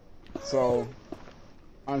 So,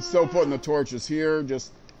 I'm still putting the torches here,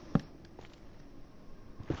 just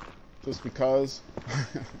because.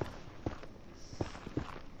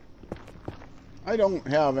 I don't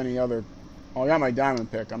have any other... Oh, I got my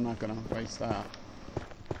diamond pick. I'm not going to waste that.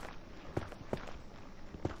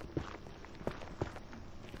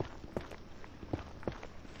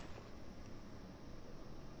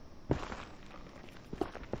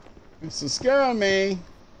 This is scaring me.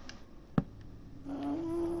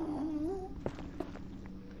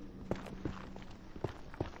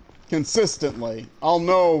 Consistently. I'll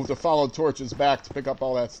know to follow torches back to pick up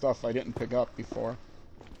all that stuff I didn't pick up before.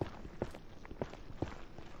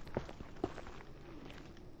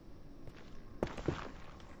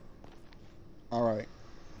 Alright.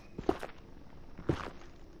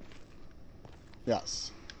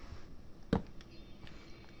 Yes.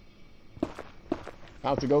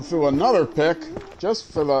 Have to go through another pick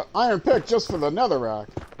just for the iron pick, just for the netherrack.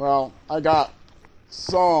 Well, I got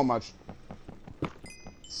so much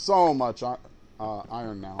iron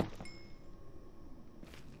now.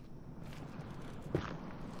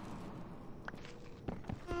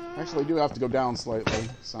 Actually, I do have to go down slightly,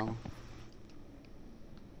 so.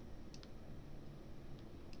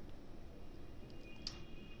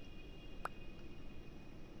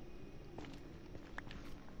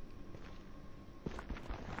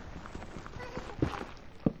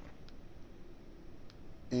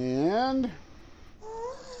 And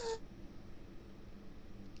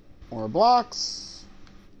more blocks,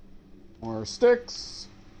 more sticks,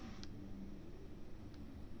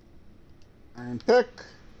 iron pick,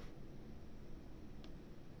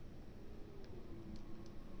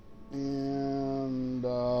 and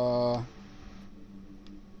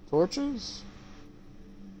torches.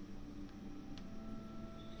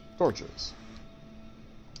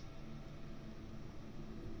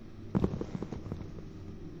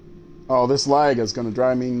 Oh, this lag is going to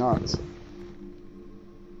drive me nuts.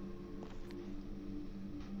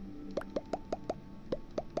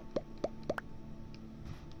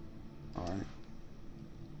 Alright.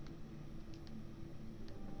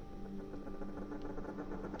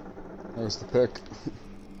 There's the pick.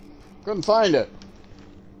 Couldn't find it.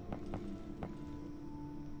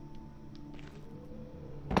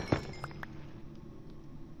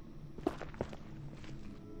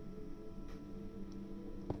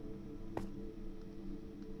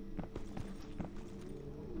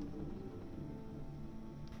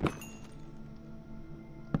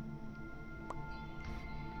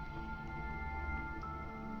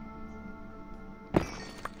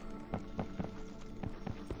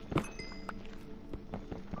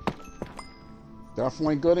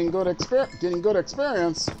 definitely getting good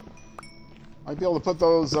experience. I'd be able to put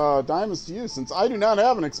those diamonds to use since I do not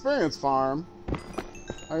have an experience farm.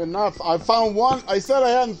 I found one. I said I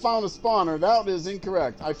hadn't found a spawner. That is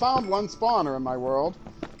incorrect. I found one spawner in my world,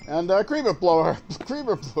 and creeper blew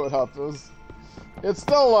it up. It's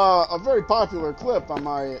still a very popular clip on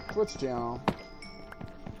my Twitch channel.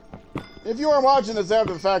 If you are watching this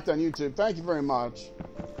after the fact on YouTube, thank you very much.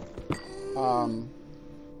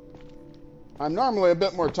 I'm normally a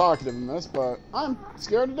bit more talkative than this, but I'm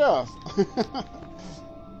scared to death.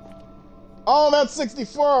 Oh, that's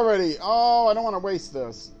 64 already. Oh, I don't want to waste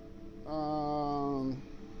this.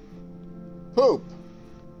 Poop.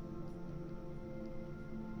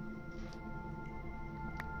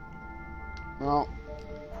 Well.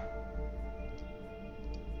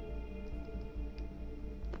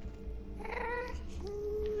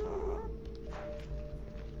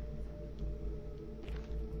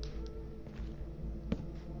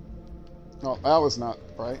 No, that was not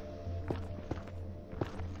right.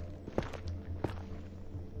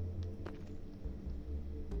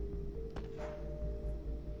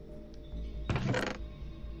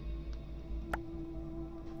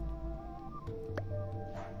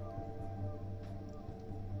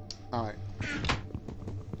 All right.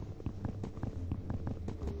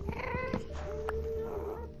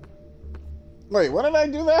 Wait, what did I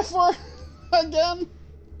do that for? Again?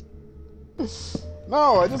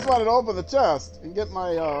 No, I just wanted to open the chest and get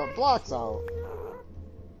my blocks out.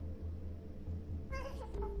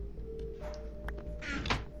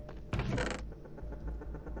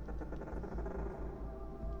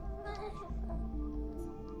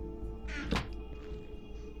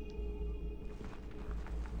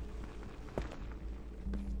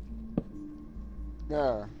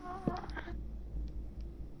 There.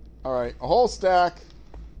 Alright, a whole stack.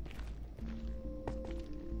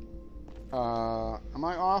 Am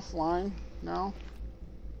I offline now?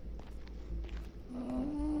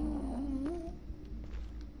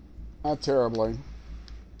 Not terribly.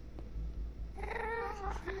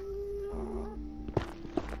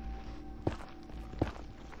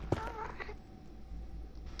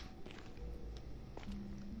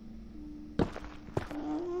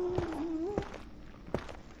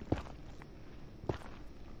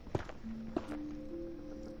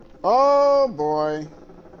 Oh boy.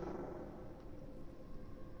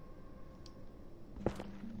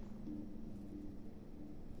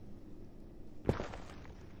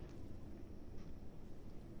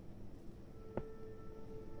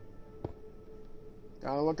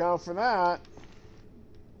 Gotta look out for that.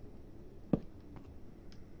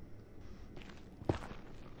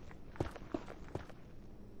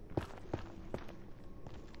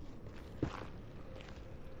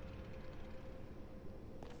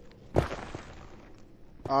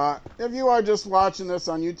 If you are just watching this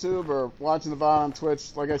on YouTube or watching the VOD on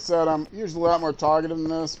Twitch, like I said, I'm usually a lot more targeted than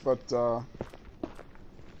this, but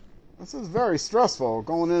this is very stressful,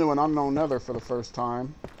 going into an unknown nether for the first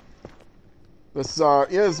time. This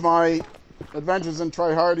is my Adventures in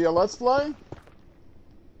Tryhardia Let's Play,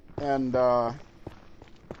 and I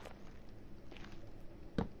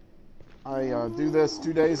do this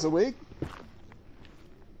 2 days a week.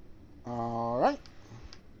 Alright.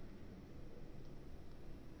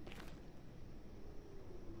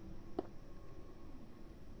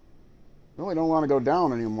 Really don't want to go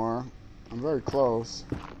down anymore. I'm very close.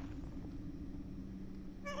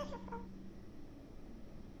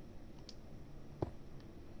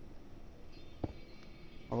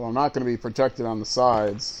 Although I'm not going to be protected on the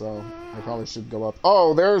sides, so I probably should go up.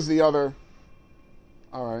 Oh, there's the other.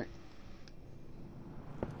 Alright.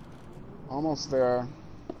 Almost there.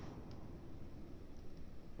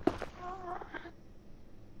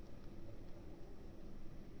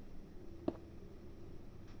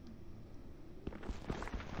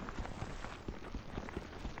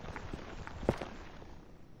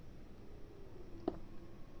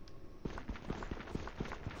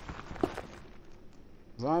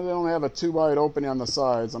 As long as I don't have a too wide opening on the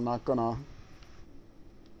sides, I'm not gonna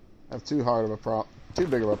have too big of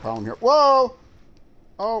a problem here. Whoa!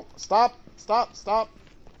 Oh, stop, stop, stop.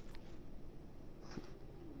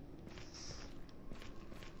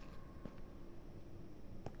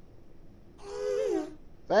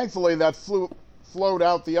 Thankfully, that flowed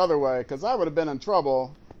out the other way, because I would have been in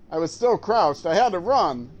trouble. I was still crouched. I had to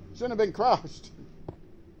run. Shouldn't have been crouched.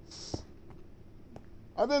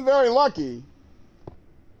 I've been very lucky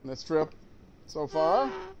in this trip so far.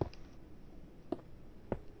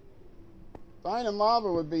 Dying in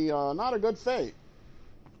lava would be not a good fate.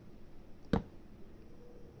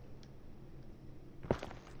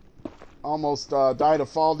 Almost died of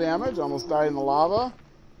fall damage. Almost died in the lava.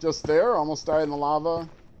 Just there. Almost died in the lava.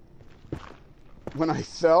 When I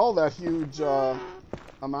fell, that huge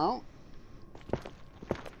amount.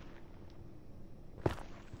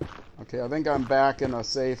 Okay, I think I'm back in a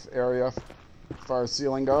safe area as far as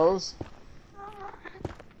ceiling goes.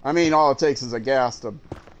 I mean, all it takes is a gas to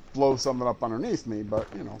blow something up underneath me, but,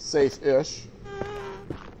 you know, safe-ish.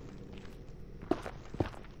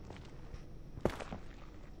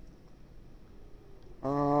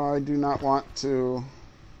 I do not want to...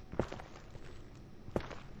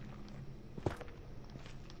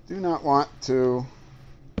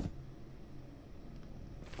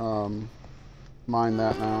 mine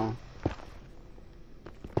that now.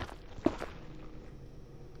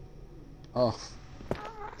 Oh.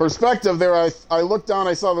 Perspective there, I looked down,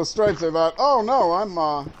 I saw the stripes, I thought, oh no,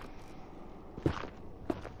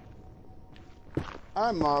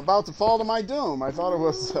 I'm about to fall to my doom. I thought it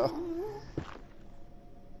was...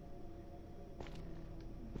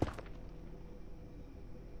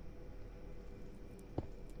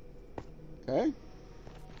 Okay.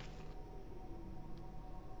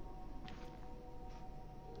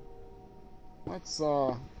 Let's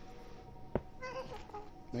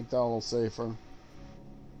make that a little safer.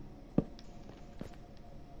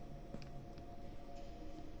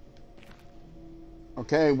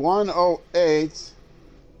 Okay, 108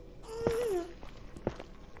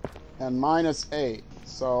 and -8.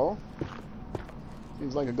 So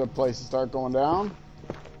seems like a good place to start going down.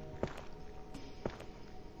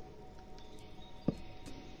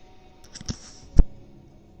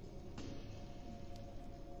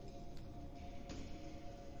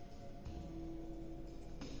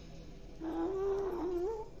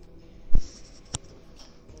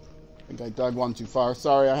 I dug one too far.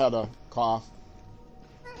 Sorry, I had a cough.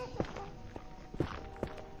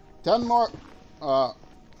 10 more.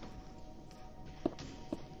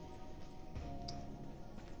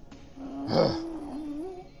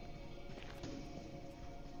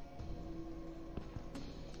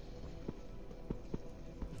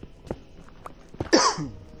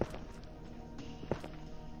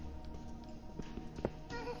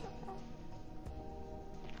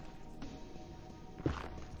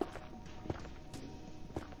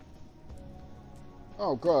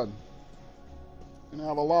 Oh, good. Gonna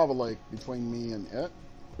have a lava lake between me and it.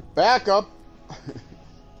 Back up!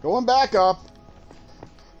 Going back up!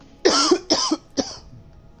 I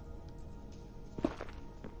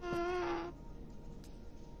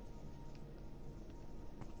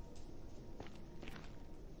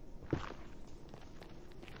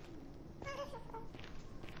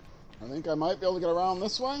think I might be able to get around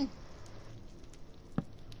this way.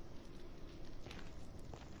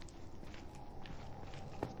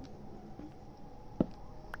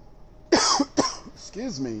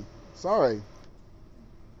 Excuse me. Sorry.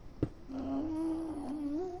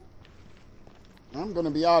 I'm going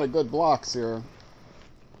to be out of good blocks here.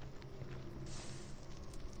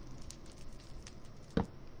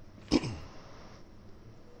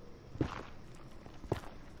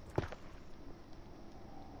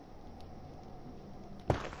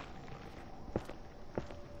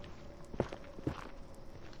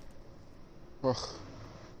 Ugh.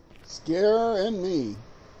 Scaring me.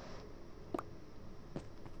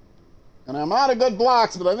 And I'm out of good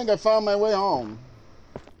blocks, but I think I found my way home.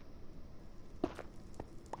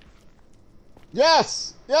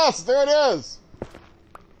 Yes! Yes, there it is!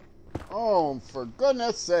 Oh, for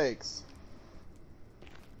goodness sakes.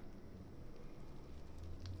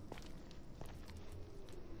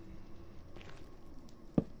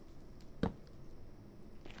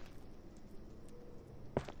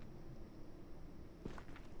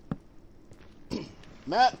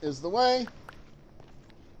 That is the way.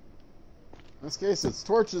 In this case, it's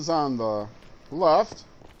torches on the left.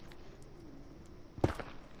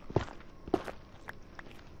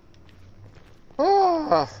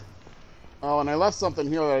 Ah. Oh, and I left something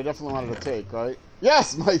here that I definitely wanted to take, right?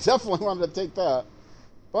 Yes, I definitely wanted to take that.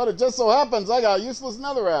 But it just so happens I got a useless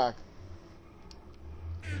netherrack.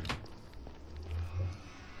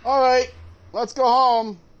 Alright, let's go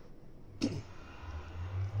home.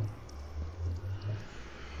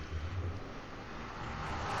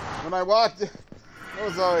 When I walked, there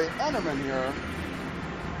was an enderman here,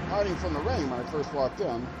 hiding from the rain when I first walked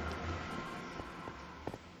in.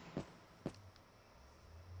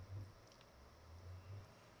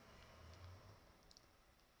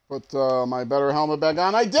 Put my better helmet back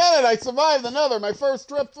on. I did it! I survived the nether, my first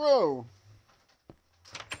trip through.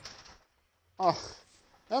 Oh,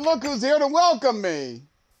 and look who's here to welcome me.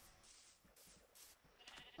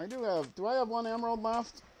 Do I have one emerald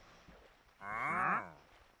left?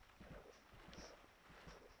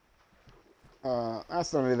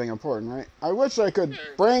 That's not anything important, right? I wish I could...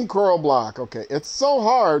 Brain coral block. Okay, it's so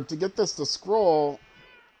hard to get this to scroll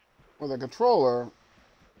with a controller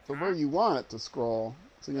to where you want it to scroll.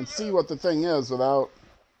 So you can see what the thing is without...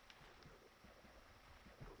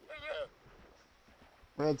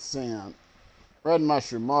 Red sand. Red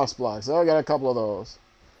mushroom. Moss blocks. Oh, I got a couple of those.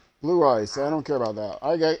 Blue ice. I don't care about that.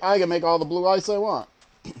 I can make all the blue ice I want.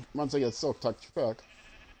 Once I get so touch-pick.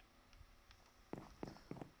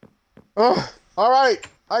 Ugh. Alright.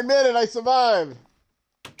 I made it. I survived.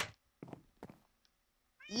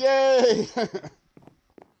 Yay!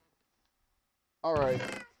 Alright.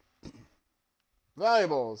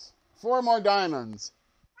 Valuables. 4 more diamonds.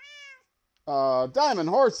 Diamond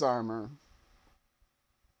horse armor.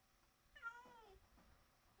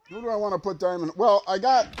 Who do I want to put diamond... Well, I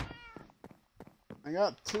got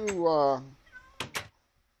 2,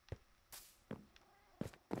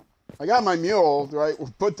 I got my mule. Do I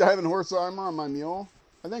put diamond horse armor on my mule?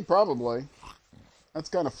 I think probably. That's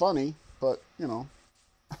kind of funny, but, you know.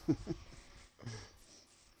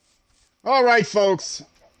 All right, folks.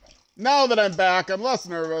 Now that I'm back, I'm less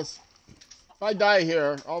nervous. If I die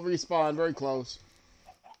here, I'll respawn very close.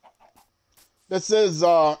 This is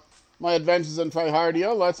my Adventures in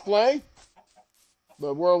Tryhardia Let's Play.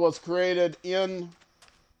 The world was created in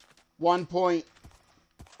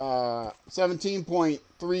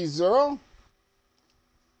 1.17.30.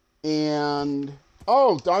 And,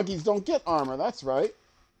 oh, donkeys don't get armor. That's right.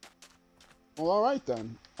 Well, all right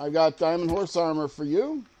then. I've got diamond horse armor for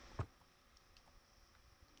you.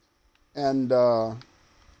 And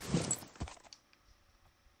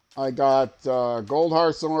I got gold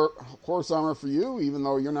horse armor for you, even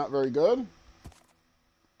though you're not very good.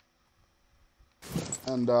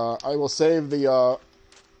 And I will save the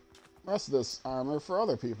rest of this armor for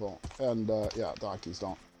other people. And yeah, donkeys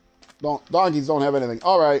don't have anything.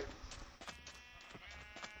 All right.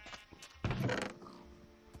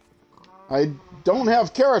 I don't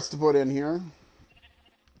have carrots to put in here,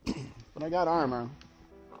 but I got armor.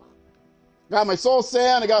 Got my soul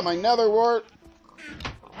sand. I got my nether wart.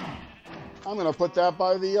 I'm gonna put that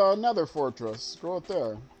by the nether fortress. Scroll it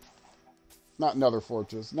there. Not nether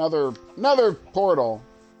fortress. Nether portal.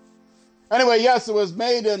 Anyway, yes, it was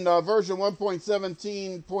made in version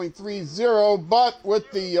 1.17.30, but with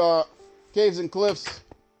the Caves and Cliffs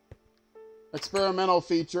experimental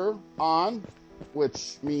feature on,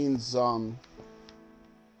 which means I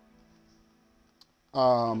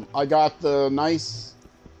got the nice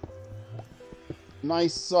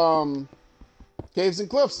Caves and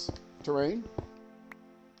Cliffs terrain.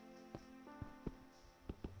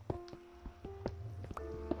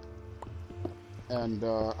 And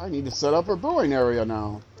I need to set up a brewing area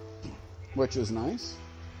now, which is nice.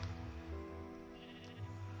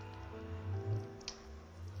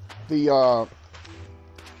 What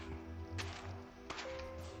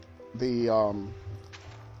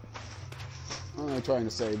am I trying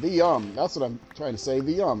to say? That's what I'm trying to say.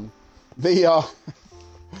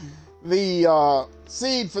 The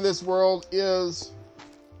seed for this world is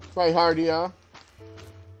Tryhardia. I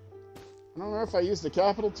don't know if I used the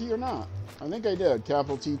capital T or not. I think I did.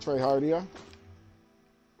 Capital T, Tryhardia.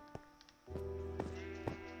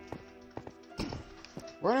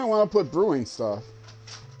 Where do I want to put brewing stuff?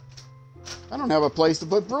 I don't have a place to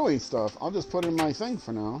put brewing stuff. I'll just put in my thing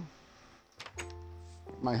for now.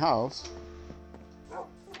 My house.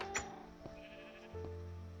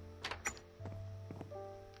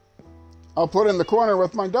 I'll put in the corner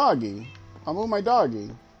with my doggy. I'll move my doggy.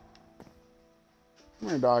 Come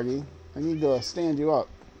here, doggy. I need to stand you up.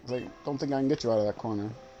 I don't think I can get you out of that corner.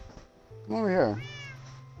 Come over here.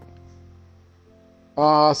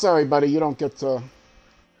 Sorry, buddy. You don't get to.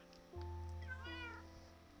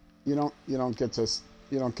 You don't get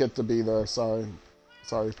to be there. Sorry,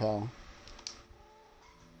 pal.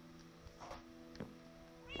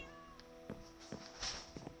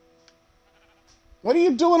 What are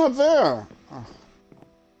you doing up there? Oh.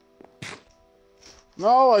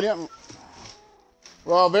 No, I didn't.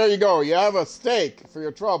 Well, there you go. You have a steak for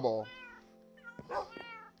your trouble.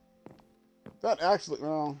 That actually,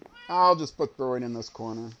 well, I'll just put brewing in this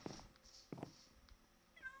corner.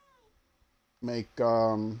 Make,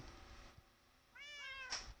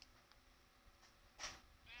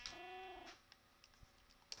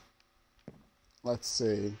 let's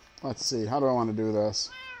see. How do I want to do this?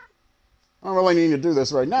 I don't really need to do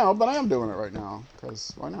this right now, but I am doing it right now,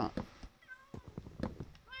 because why not?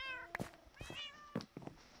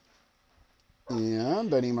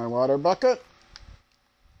 And I need my water bucket.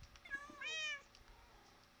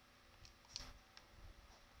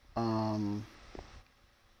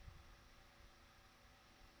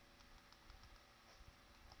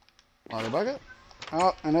 Water bucket.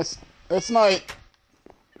 Oh, and it's night.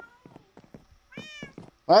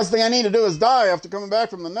 Last thing I need to do is die after coming back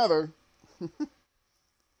from the nether.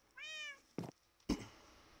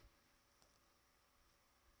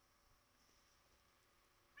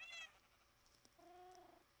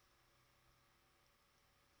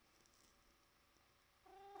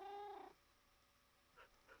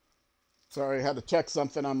 Sorry, I had to check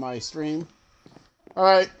something on my stream. All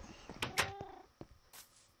right.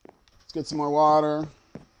 Let's get some more water.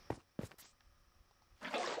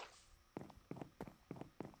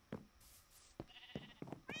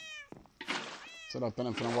 Set up an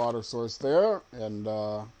infinite water source there, and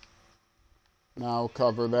now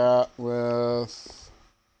cover that with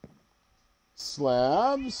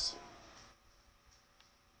slabs.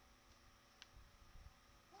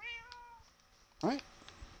 All right.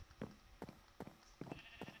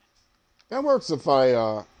 That works if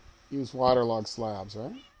I use waterlogged slabs,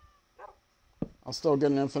 right? I'll still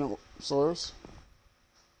get an infinite source.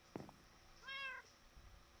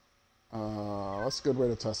 That's a good way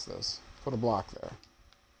to test this. Put a block there.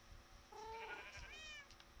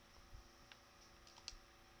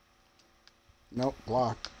 Nope,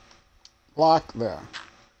 block. Block there.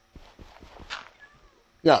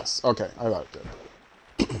 Yes, okay, I thought it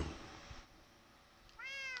did.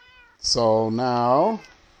 So now,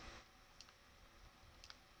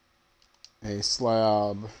 a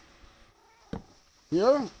slab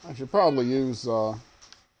here. I should probably use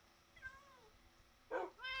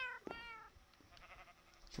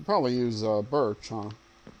birch, huh?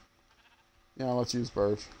 Yeah, let's use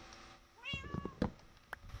birch.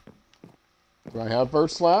 Do I have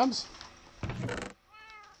birch slabs?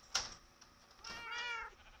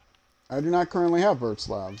 I do not currently have birch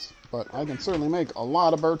slabs, but I can certainly make a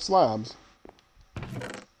lot of birch slabs.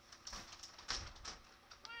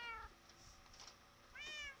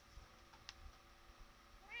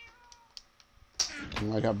 I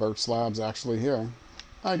might have birch slabs actually here.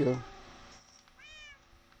 I do.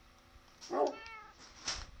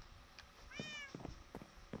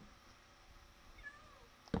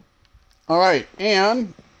 All right,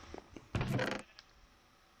 and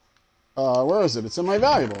where is it? It's in my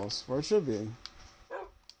valuables, where it should be.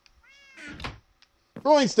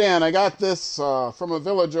 Brewing stand. I got this from a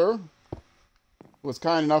villager who was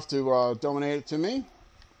kind enough to donate it to me.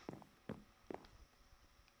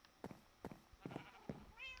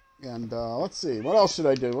 And let's see, what else should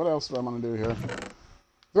I do? What else do I want to do here?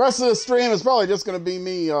 The rest of the stream is probably just going to be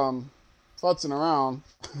me futzing around.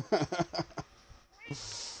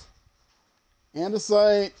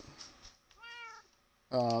 Andesite.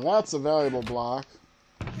 That's a valuable block.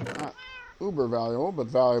 Not uber valuable, but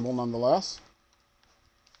valuable nonetheless.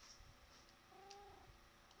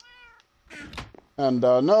 And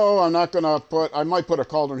no, I'm not going to put... I might put a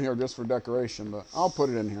cauldron here just for decoration, but I'll put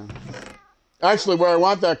it in here. Actually, where I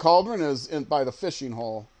want that cauldron is by the fishing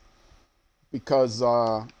hole. Because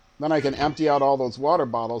then I can empty out all those water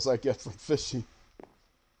bottles I get from fishing.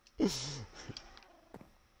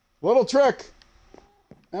 Little trick.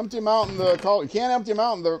 Empty them out in the cauldron. You can't empty them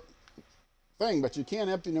out in the thing, but you can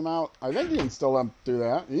empty them out. I think you can still do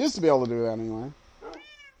that. You used to be able to do that anyway.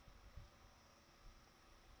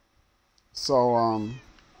 So,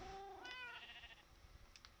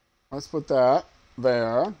 let's put that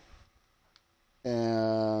there.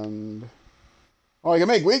 And... oh, I can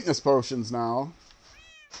make weakness potions now.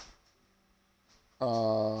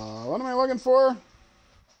 What am I looking for?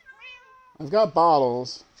 I've got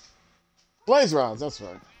bottles. Blaze rods, that's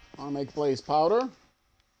right. I'll make blaze powder.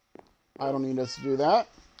 I don't need us to do that.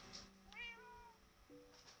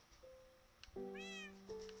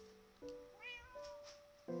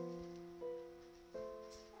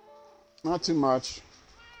 Not too much.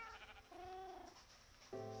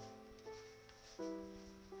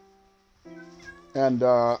 And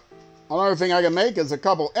another thing I can make is a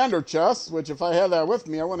couple ender chests, which if I had that with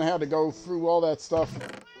me, I wouldn't have had to go through all that stuff.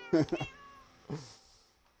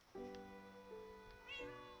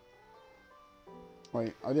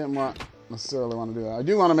 Wait, I didn't necessarily want to do that. I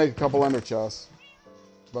do want to make a couple ender chests.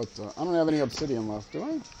 But I don't have any obsidian left, do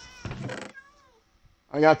I?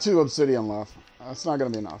 I got 2 obsidian left. That's not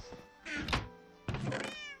going to be enough.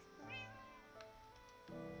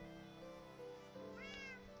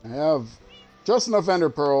 I have just enough ender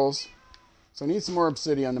pearls. So I need some more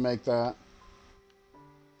obsidian to make that.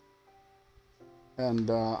 And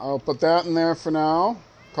I'll put that in there for now.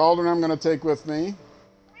 Cauldron I'm going to take with me.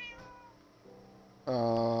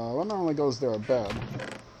 What normally goes there? A bed.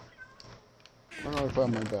 Where do I put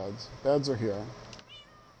my beds? Beds are here.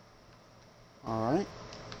 Alright.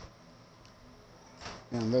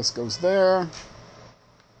 And this goes there.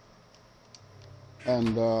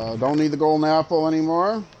 And don't need the golden apple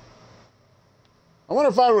anymore. I wonder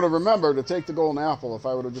if I would have remembered to take the golden apple if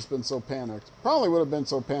I would have just been so panicked. Probably would have been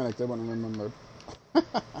so panicked I wouldn't have remembered.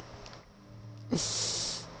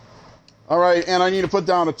 Alright, and I need to put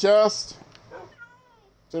down a chest.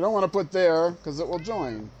 So I don't want to put there, because it will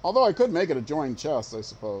join. Although I could make it a joined chest, I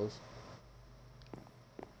suppose.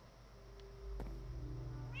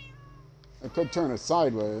 I could turn it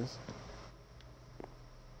sideways.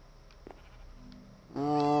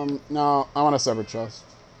 No, I want a separate chest.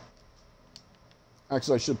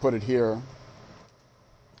 Actually, I should put it here.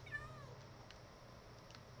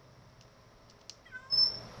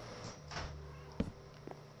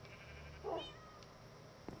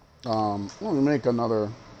 I'm going to make another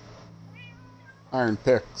iron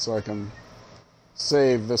pick so I can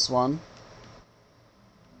save this one.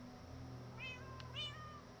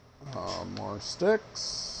 More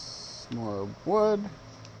sticks, more wood,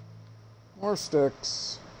 more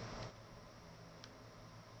sticks,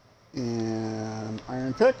 and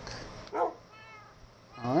iron pick.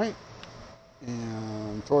 Alright,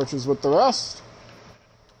 and torches with the rest.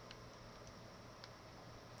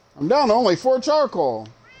 I'm down to only 4 charcoal.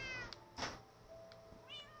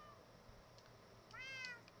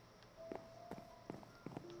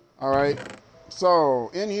 Alright, so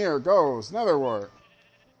in here goes nether wart.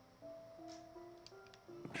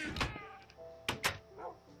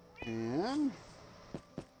 And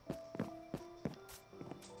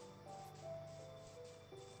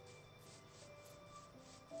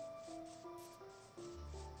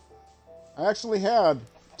I actually had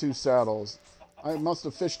 2 saddles. I must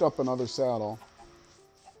have fished up another saddle.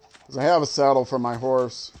 Because I have a saddle for my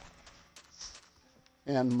horse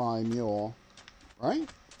and my mule. Right?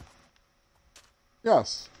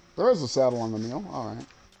 Yes. There is a saddle on the mule. Alright.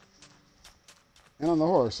 And on the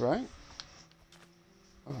horse, right?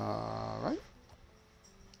 Right?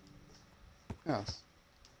 Yes.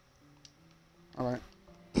 Alright.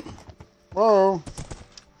 Whoa!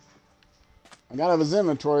 I got out of his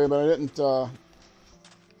inventory, but I didn't,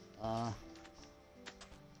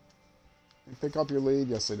 pick up your lead?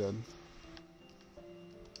 Yes, I did.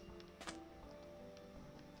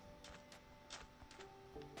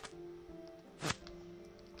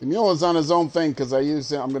 The mule is on his own thing because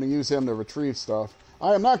I'm going to use him to retrieve stuff.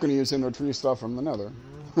 I am not going to use him to retrieve stuff from the nether.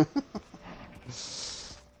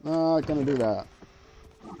 Not going to do that.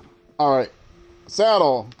 Alright.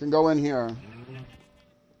 Saddle can go in here.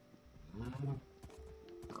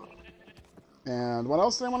 And what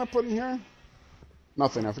else do I want to put in here?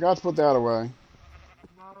 Nothing. I forgot to put that away.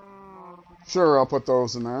 Sure, I'll put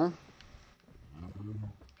those in there.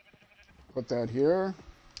 Put that here.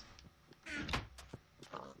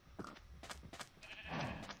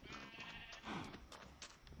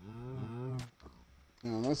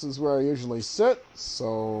 And this is where I usually sit,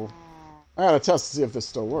 so I gotta test to see if this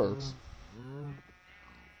still works.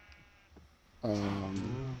 I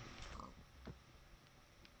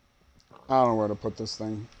don't know where to put this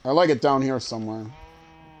thing. I like it down here somewhere.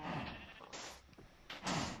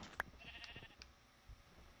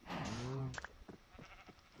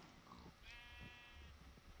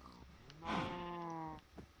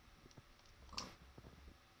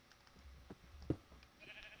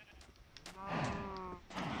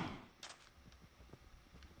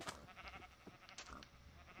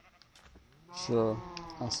 Sure,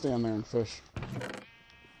 I'll stand there and fish.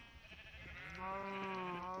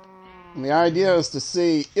 And the idea is to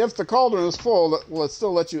see if the cauldron is full, will it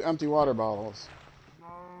still let you empty water bottles?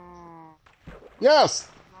 Yes!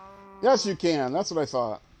 Yes, you can. That's what I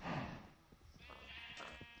thought.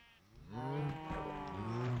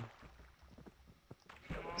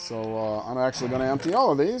 So, I'm actually going to empty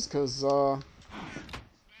all of these, because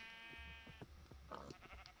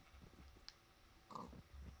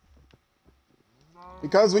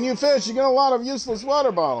when you fish, you get a lot of useless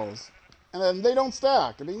water bottles. And then they don't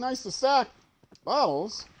stack. It'd be nice to stack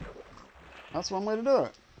bottles. That's one way to do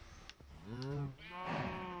it.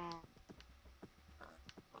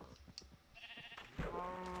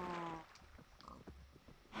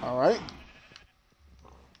 Alright.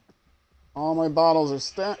 All my bottles are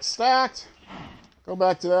stacked. Go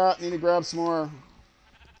back to that. Need to grab some more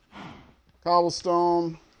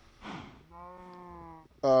cobblestone.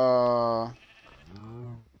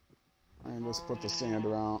 And just put the sand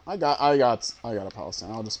around. I got a pile of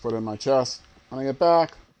sand. I'll just put it in my chest when I get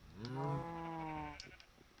back.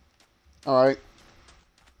 Alright.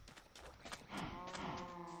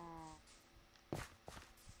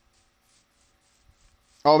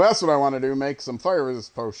 Oh, that's what I want to do. Make some fire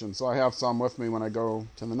resist potions. So I have some with me when I go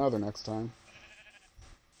to the nether next time.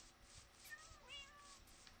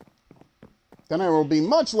 then I will be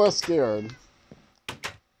much less scared.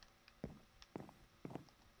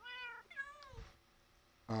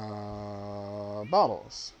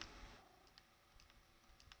 Bottles.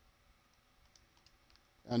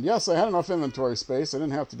 And yes, I had enough inventory space. I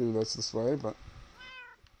didn't have to do this way, but...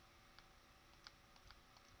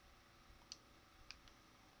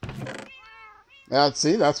 Yeah,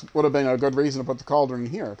 see, that would have been a good reason to put the cauldron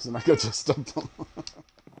in here, because then I could just dump them.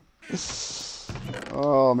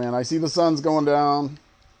 Oh, man, I see the sun's going down.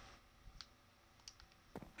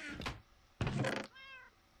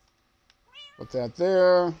 Put that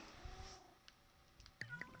there.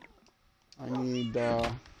 I need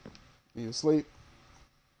to sleep.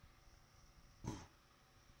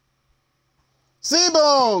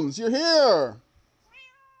 Seabones, you're here!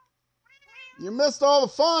 You missed all the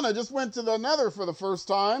fun. I just went to the Nether for the first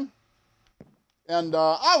time. And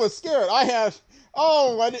I was scared. I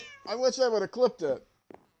wish I would have clipped it.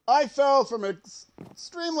 I fell from an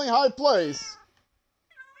extremely high place.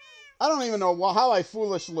 I don't even know how I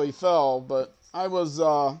foolishly fell, but I was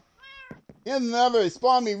in the Nether. They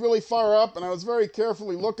spawned me really far up, and I was very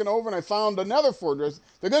carefully looking over, and I found a Nether fortress.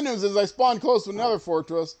 The good news is I spawned close to a Nether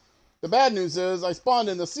fortress. The bad news is I spawned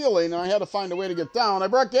in the ceiling, and I had to find a way to get down. I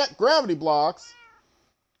brought gravity blocks,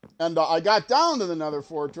 and I got down to the Nether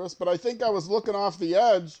fortress, but I think I was looking off the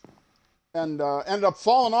edge and ended up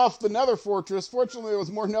falling off the Nether fortress. Fortunately, there was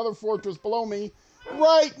more Nether fortress below me,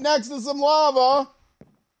 right next to some lava.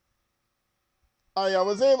 I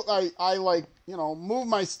was able, I like, you know, moved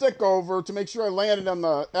my stick over to make sure I landed on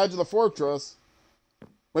the edge of the fortress,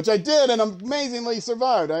 which I did, and amazingly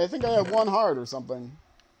survived. I think I had 1 heart or something.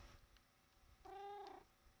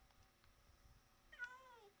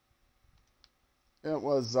 It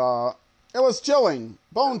was chilling,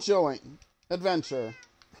 bone chilling adventure.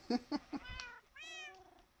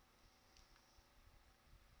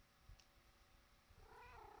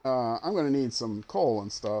 I'm gonna need some coal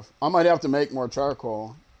and stuff. I might have to make more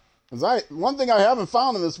charcoal. One thing I haven't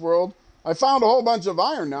found in this world, I found a whole bunch of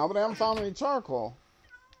iron now, but I haven't found any charcoal.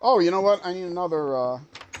 Oh, you know what? I need another,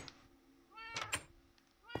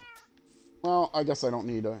 well, I guess I don't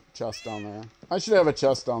need a chest down there. I should have a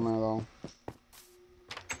chest down there, though.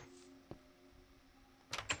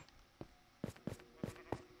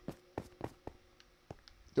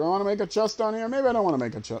 Do I want to make a chest down here? Maybe I don't want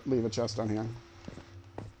to leave a chest down here.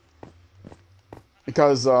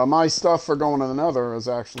 Because my stuff for going to the Nether is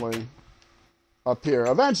actually up here.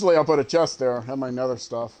 Eventually I'll put a chest there, have my Nether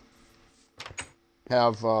stuff.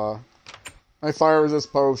 Have my fire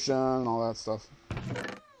resist potion and all that stuff.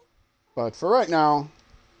 But for right now...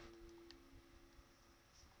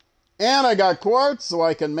 And I got quartz, so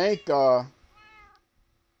I can make... I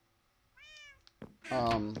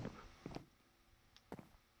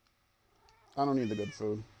don't need the good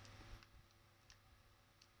food.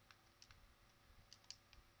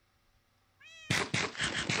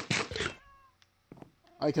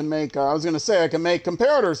 I can make, I was going to say, I can make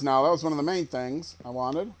comparators now. That was one of the main things I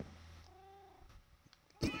wanted.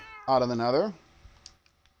 Out of the Nether.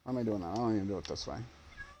 How am I doing that? I don't even do it this way.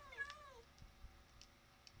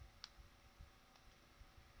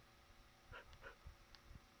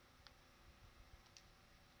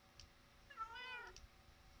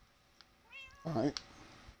 Alright.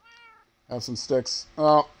 Have some sticks.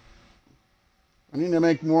 Oh. I need to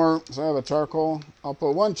make more, so I have a charcoal. I'll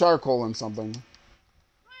put 1 charcoal in something.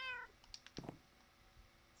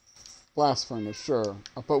 Blast furnace, sure.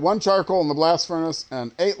 I'll put 1 charcoal in the blast furnace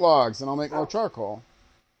and 8 logs, and I'll make more charcoal.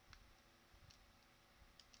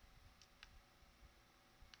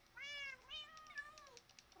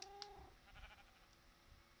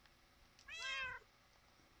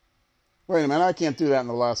 Wait a minute, I can't do that in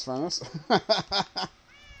the blast furnace.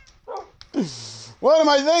 What am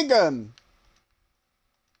I thinking?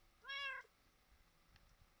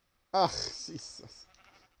 Ugh, Jesus.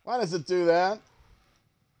 Why does it do that?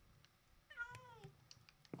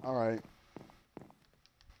 Alright.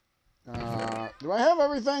 Do I have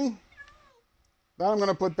everything? That I'm going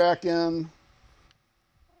to put back in.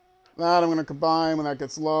 That I'm going to combine when that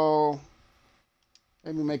gets low.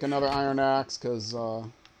 Maybe make another iron axe, because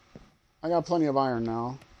I got plenty of iron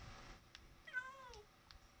now.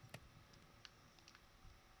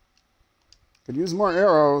 Could use more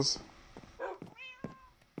arrows.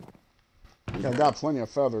 I think I got plenty of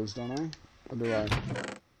feathers, don't I? Or do I?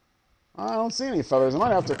 I don't see any feathers. I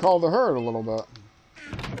might have to call the herd a little bit.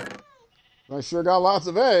 I sure got lots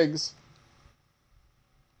of eggs.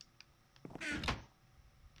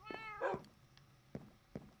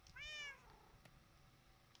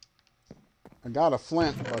 I got a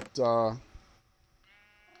flint, but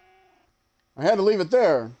I had to leave it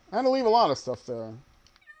there. I had to leave a lot of stuff there.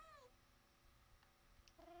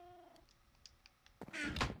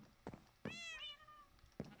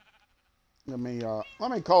 Let me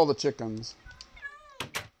call the chickens.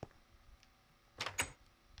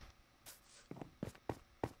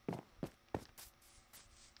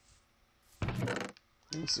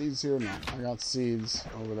 Any seeds here? No, I got seeds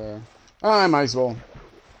over there. I might as well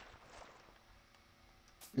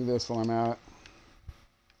do this while I'm at it.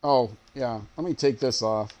 Oh, yeah. Let me take this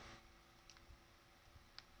off.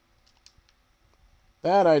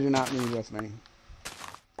 That I do not need with me.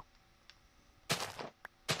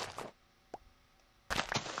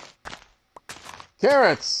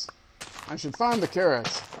 Carrots! I should find the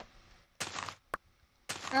carrots.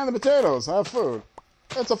 And the potatoes. I have food.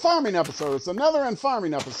 It's a farming episode. It's another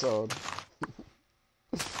farming episode.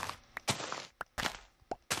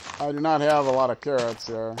 I do not have a lot of carrots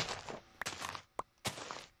here.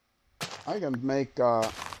 I can make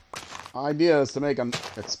ideas to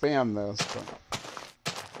expand this. But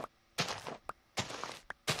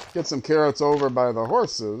get some carrots over by the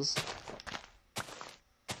horses.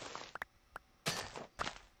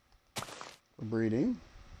 For breeding.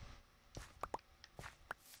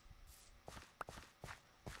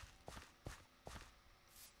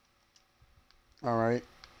 All right.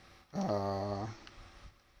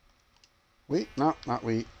 Wheat? No, not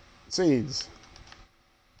wheat. Seeds.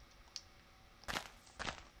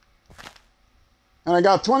 And I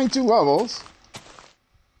got 22 levels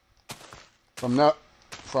from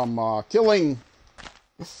killing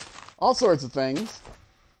all sorts of things.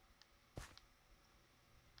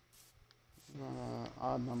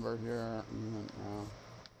 Odd number here. No.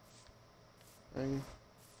 3,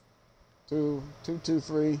 2, 2, 2,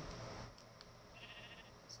 3.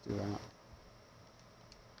 Let's do that.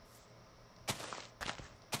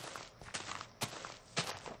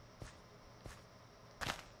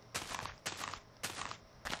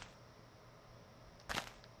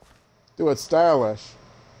 Do it stylish.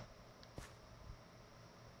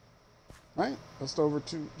 Right? Just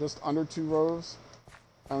under 2 rows.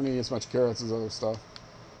 I don't need as much carrots as other stuff.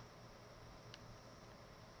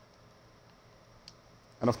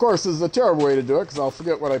 And of course, this is a terrible way to do it because I'll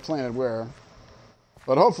forget what I planted where.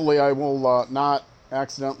 But hopefully I will not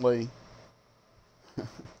accidentally you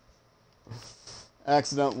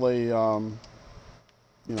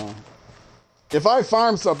know, if I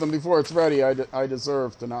farm something before it's ready, I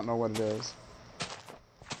deserve to not know what it is.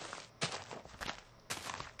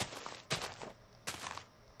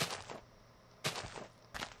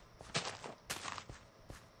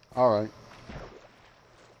 Alright.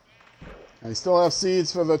 I still have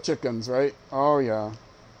seeds for the chickens, right? Oh, yeah.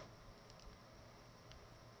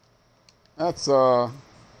 That's,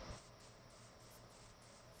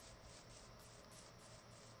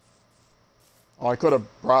 Oh, I could have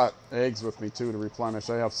brought eggs with me, too, to replenish.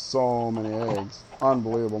 I have so many eggs.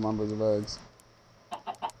 Unbelievable numbers of eggs.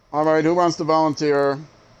 Alright, who wants to volunteer?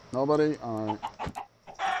 Nobody? Alright.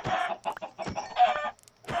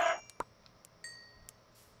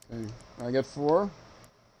 Okay, I get 4?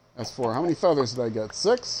 That's 4. How many feathers did I get?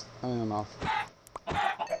 6? And enough.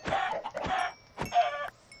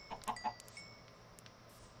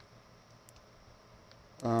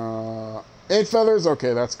 8 feathers?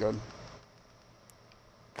 Okay, that's good.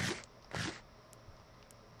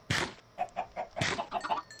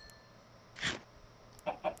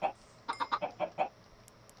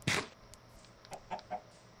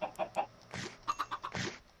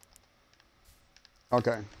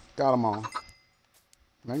 Okay, got them all. I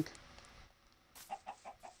think.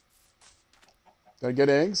 Did I get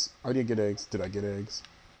eggs? I did get eggs. Did I get eggs?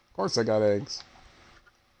 Of course I got eggs.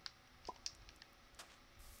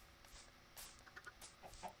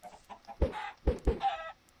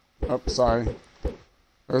 Oh, sorry.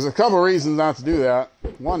 There's a couple reasons not to do that.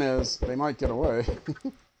 One is they might get away.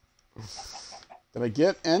 Did I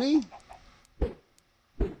get any?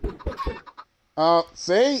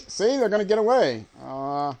 See, they're gonna get away.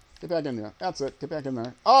 Get back in there. That's it. Get back in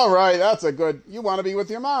there. All right, that's a good. You want to be with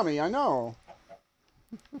your mommy? I know.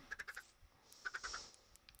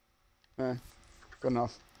 Good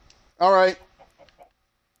enough. All right,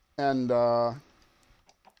 and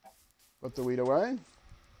put the wheat away.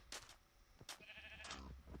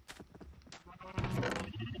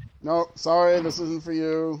 No, sorry, this isn't for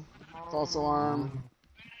you. False alarm.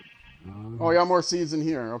 Oh, I got more seeds in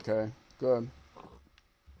here. Okay, good.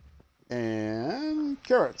 And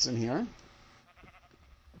carrots in here.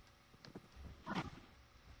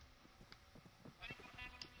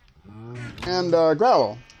 And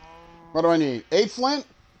gravel. What do I need? 8 flint?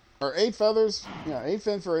 Or 8 feathers? Yeah, 8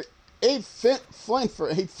 flint for 8 feathers.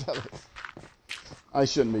 I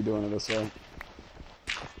shouldn't be doing it this way.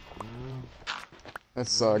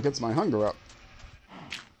 This gets my hunger up.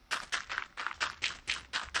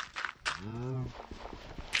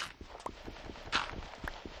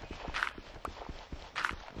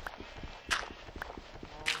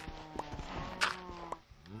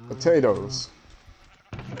 Potatoes.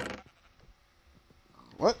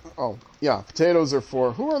 What? Oh, yeah, potatoes are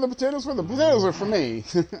for... Who are the potatoes for? The potatoes are for me.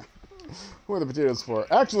 Who are the potatoes for?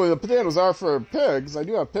 Actually, the potatoes are for pigs. I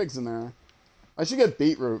do have pigs in there. I should get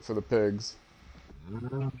beetroot for the pigs.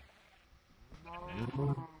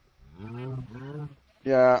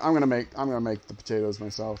 Yeah, I'm gonna make the potatoes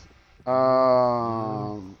myself. What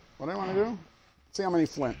do I want to do? See how many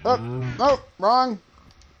flint. Oh, no, wrong.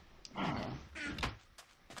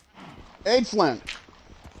 8 flint.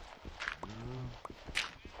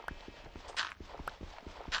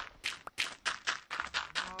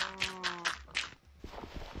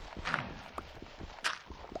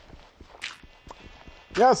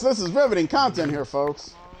 Yes, this is riveting content here,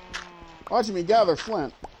 folks. Watching me gather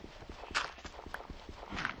flint.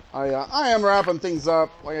 I am wrapping things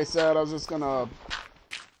up. Like I said, I was just gonna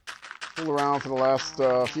fool around for the last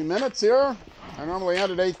few minutes here. I normally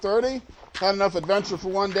end at 8:30. Had enough adventure for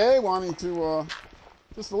one day, wanting to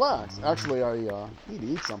just relax. Actually, I need to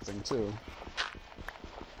eat something too.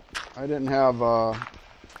 I didn't have. I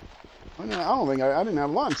don't think I didn't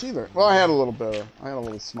have lunch either. Well, I had a little bit. I had a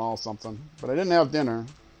little small something, but I didn't have dinner.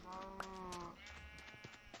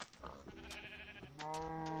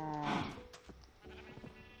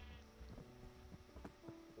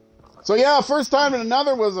 So yeah, first time in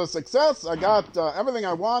another was a success. I got everything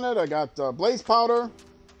I wanted. I got blaze powder.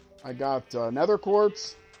 I got nether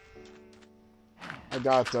quartz. I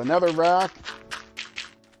got nether rack.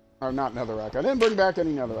 Or not nether rack. I didn't bring back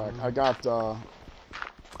any nether rack. I got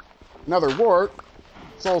nether wart.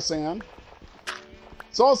 Soul sand.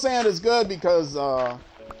 Soul sand is good because I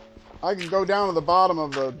can go down to the bottom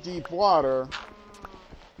of the deep water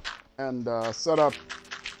and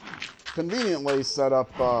conveniently set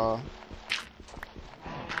up,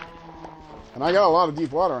 and I got a lot of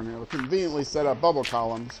deep water in here, conveniently set up bubble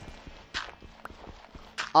columns.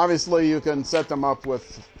 Obviously, you can set them up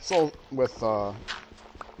with the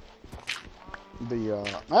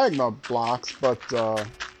magma blocks, but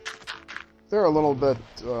they're a little bit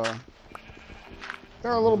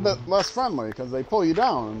less friendly because they pull you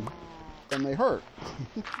down and they hurt.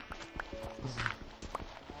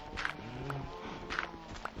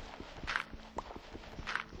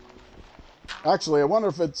 Actually, I wonder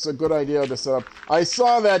if it's a good idea to set up. I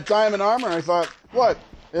saw that diamond armor and I thought, what?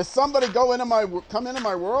 Is somebody come into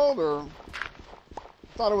my world, or I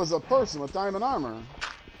thought it was a person with diamond armor?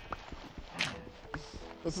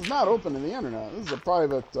 This is not open to the internet. This is a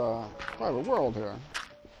private world here.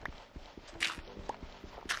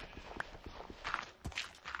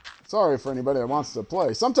 Sorry for anybody that wants to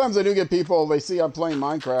play. Sometimes I do get people, they see I'm playing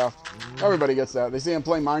Minecraft. Everybody gets that. They see I'm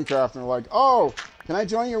playing Minecraft and they're like, oh, can I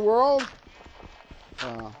join your world?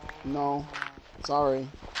 No. Sorry.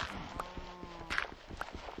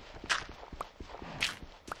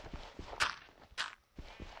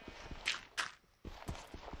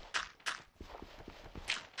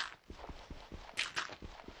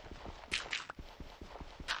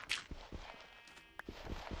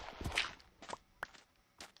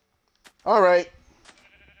 All right.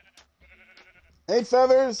 8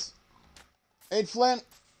 feathers, 8 flint,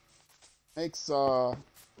 makes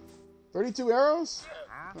 32 arrows.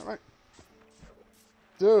 All right.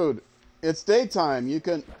 Dude, it's daytime. You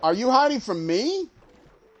can. Are you hiding from me?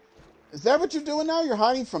 Is that what you're doing now? You're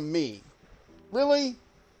hiding from me. Really?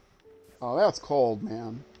 Oh, that's cold,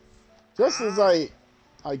 man. Just as I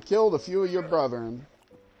killed a few of your brethren.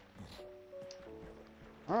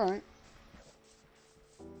 All right.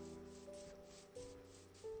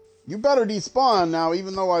 You better despawn now,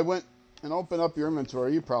 even though I went and opened up your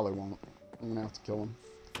inventory. You probably won't. I'm gonna have to kill him.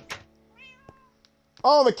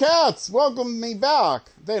 Oh, the cats! Welcome me back!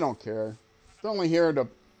 They don't care. They're only here to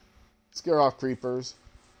scare off creepers.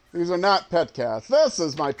 These are not pet cats. This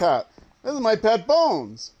is my pet. This is my pet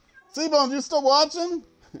Bones. See, Bones, you still watching?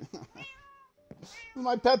 This is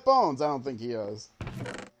my pet Bones. I don't think he is.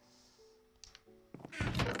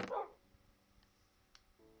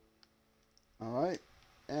 Alright.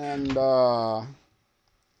 And,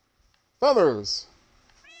 feathers.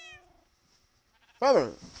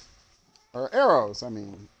 Feathers. Or arrows, I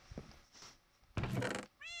mean.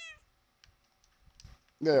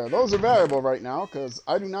 There, those are valuable right now, because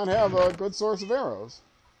I do not have a good source of arrows.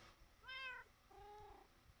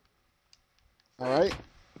 Alright.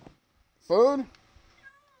 Food.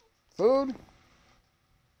 Food.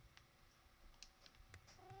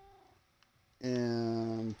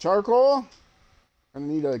 And charcoal. Gonna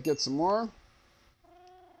need to get some more.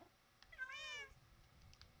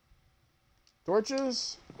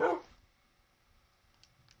 Torches.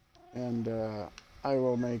 And I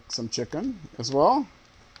will make some chicken as well.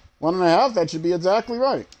 1.5, that should be exactly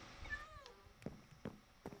right.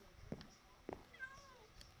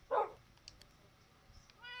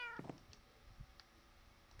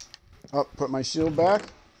 Oh, put my shield back.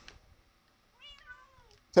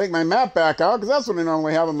 Take my map back out, because that's what I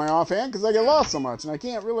normally have in my offhand, because I get lost so much, and I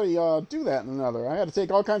can't really do that in another. I had to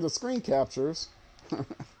take all kinds of screen captures.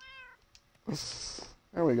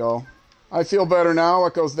 There we go. I feel better now.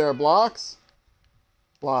 What goes there? Blocks?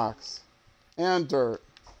 Blocks. And dirt.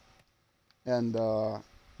 And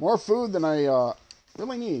more food than I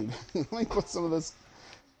really need. Let me put some of this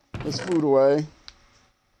food away.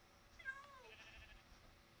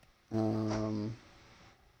 You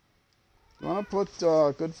want to put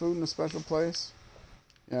good food in a special place?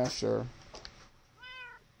 Yeah, sure.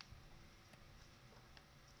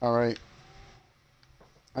 Alright.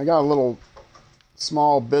 I got a little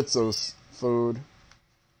small bits of food.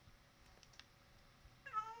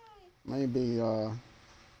 Maybe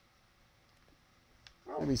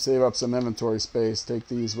save up some inventory space. Take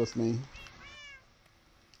these with me.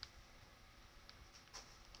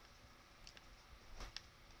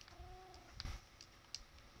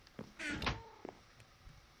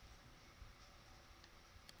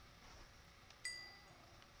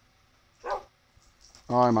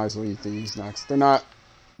 Oh, I might as well eat these next.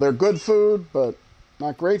 They're good food, but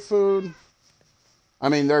not great food. I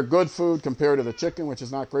mean, they're good food compared to the chicken, which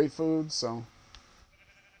is not great food, so.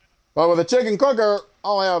 But with a chicken cooker,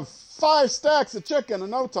 I'll have 5 stacks of chicken in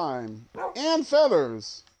no time. And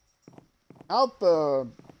feathers. Out the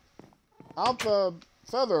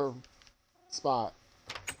feather spot.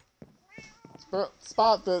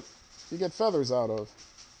 Spot that you get feathers out of.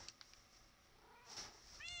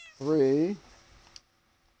 3.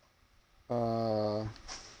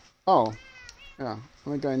 Oh, yeah, I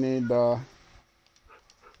think I need, I'm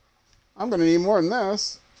gonna need more than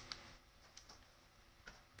this.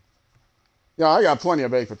 Yeah, I got plenty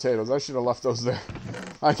of baked potatoes. I should have left those there.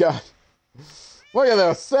 Look at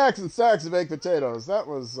that, sacks and sacks of baked potatoes. That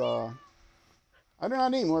was, I do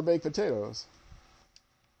not need more baked potatoes.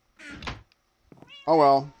 Oh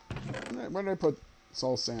well. Where did I put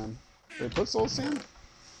soul sand? Did I put soul sand?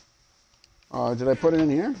 Did I put it in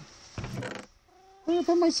here? Where did I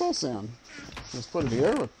put my soul sand? Just put it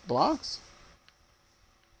here with blocks.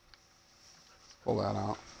 Let's pull that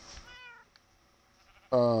out.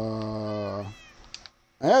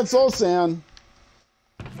 I had soul sand.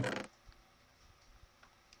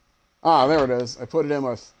 Ah, there it is. I put it in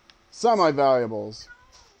with semi-valuables.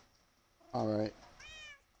 Alright.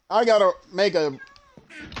 I gotta make a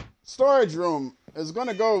storage room. It's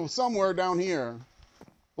gonna go somewhere down here.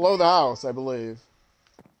 Below the house, I believe.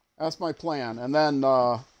 That's my plan. And then,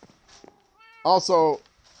 also,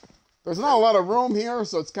 there's not a lot of room here,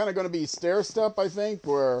 so it's kind of going to be stair step, I think,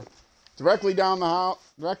 where directly down the house,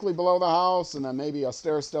 directly below the house, and then maybe a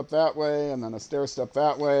stair step that way, and then a stair step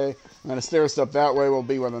that way, and then a stair step that way will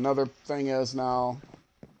be where another thing is now.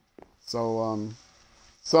 So,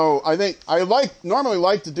 so I think I normally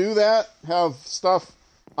like to do that, have stuff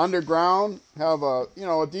underground, have a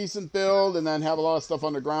decent build, and then have a lot of stuff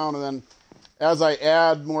underground, and then as I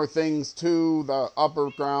add more things to the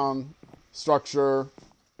upper ground structure,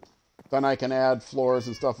 then I can add floors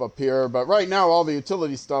and stuff up here. But right now, all the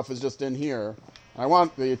utility stuff is just in here. I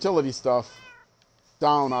want the utility stuff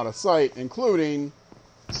down out of sight, including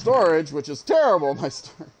storage, which is terrible.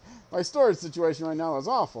 My storage situation right now is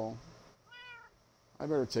awful. I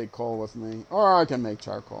better take coal with me. Or I can make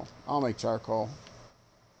charcoal. I'll make charcoal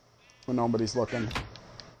when nobody's looking.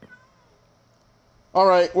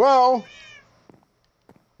 Alright, well,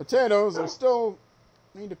 potatoes are still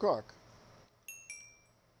need to cook.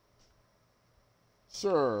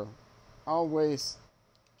 Sure, I'll waste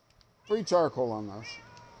 3 charcoal on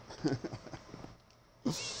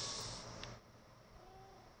this.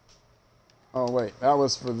 Oh wait, that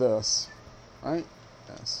was for this, right?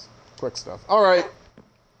 Yes, quick stuff. Alright.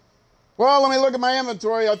 Well, let me look at my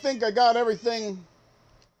inventory. I think I got everything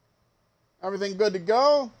good to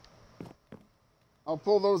go. I'll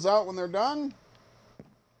pull those out when they're done.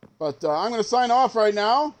 But I'm going to sign off right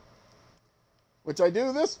now, which I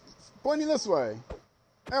do pointing this way.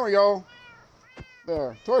 There we go.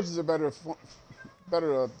 There. Torches are better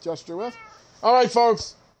to gesture with. All right,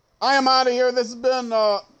 folks. I am out of here. This has been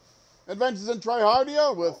Adventures in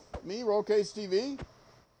Tryhardia with me, Rollcase TV.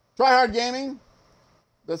 Tryhard Gaming.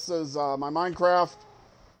 This is my Minecraft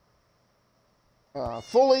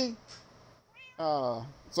fully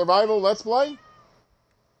survival Let's Play.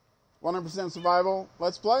 100% survival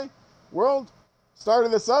Let's Play world.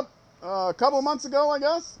 Started this up a couple months ago, I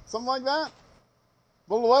guess. Something like that.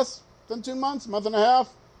 A little less than 2 months, month and a half.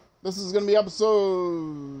 This is going to be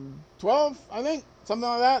episode 12, I think. Something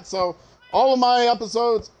like that. So all of my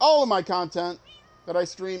episodes, all of my content that I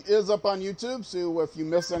stream is up on YouTube. So if you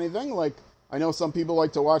miss anything, like I know some people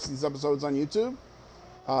like to watch these episodes on YouTube.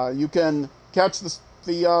 You can catch the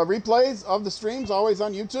replays of the streams always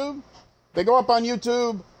on YouTube. They go up on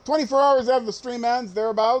YouTube 24 hours after the stream ends,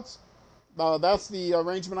 thereabouts. That's the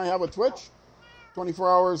arrangement I have with Twitch. 24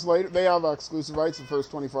 hours later, they have exclusive rights the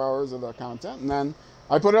first 24 hours of the content, and then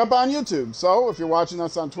I put it up on YouTube. So if you're watching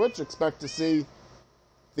us on Twitch, expect to see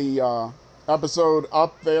the episode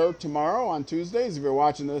up there tomorrow on Tuesdays. If you're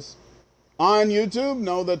watching this on YouTube,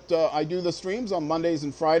 know that I do the streams on Mondays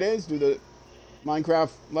and Fridays, do the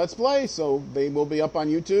Minecraft Let's Play, so they will be up on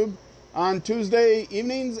YouTube on Tuesday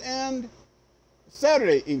evenings and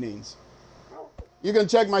Saturday evenings. You can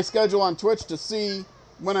check my schedule on Twitch to see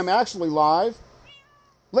when I'm actually live.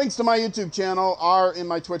 Links to my YouTube channel are in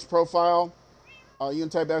my Twitch profile. You can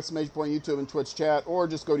type !YouTube in Twitch chat, or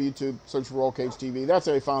just go to YouTube, search for Roll Cage TV. That's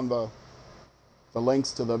how I found the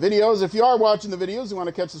links to the videos. If you are watching the videos, you want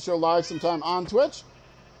to catch the show live sometime on Twitch,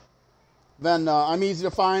 then I'm easy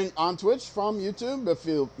to find on Twitch from YouTube. If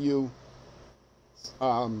you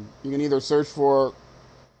can either search for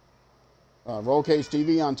Roll Cage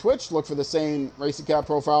TV on Twitch, look for the same Racing Cat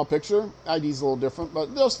profile picture. ID's a little different,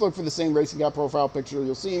 but just look for the same Racing Cat profile picture.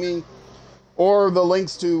 You'll see me. Or the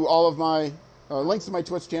links to all of my links to my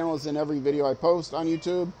Twitch channel is in every video I post on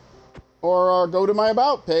YouTube. Or go to my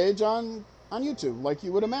About page on YouTube, like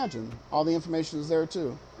you would imagine. All the information is there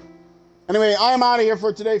too. Anyway, I am out of here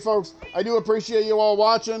for today, folks. I do appreciate you all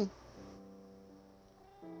watching.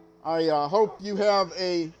 I hope you have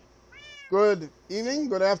a good evening,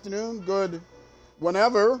 good afternoon, good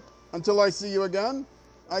whenever, until I see you again.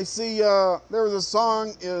 I see there was a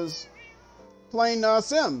song is playing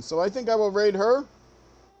Sims, so I think I will raid her.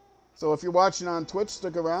 So if you're watching on Twitch,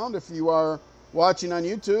 stick around. If you are watching on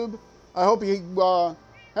YouTube, I hope you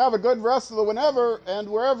have a good rest of the whenever, and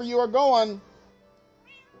wherever you are going,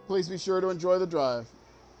 please be sure to enjoy the drive.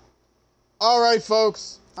 All right,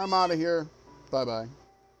 folks, I'm out of here. Bye-bye.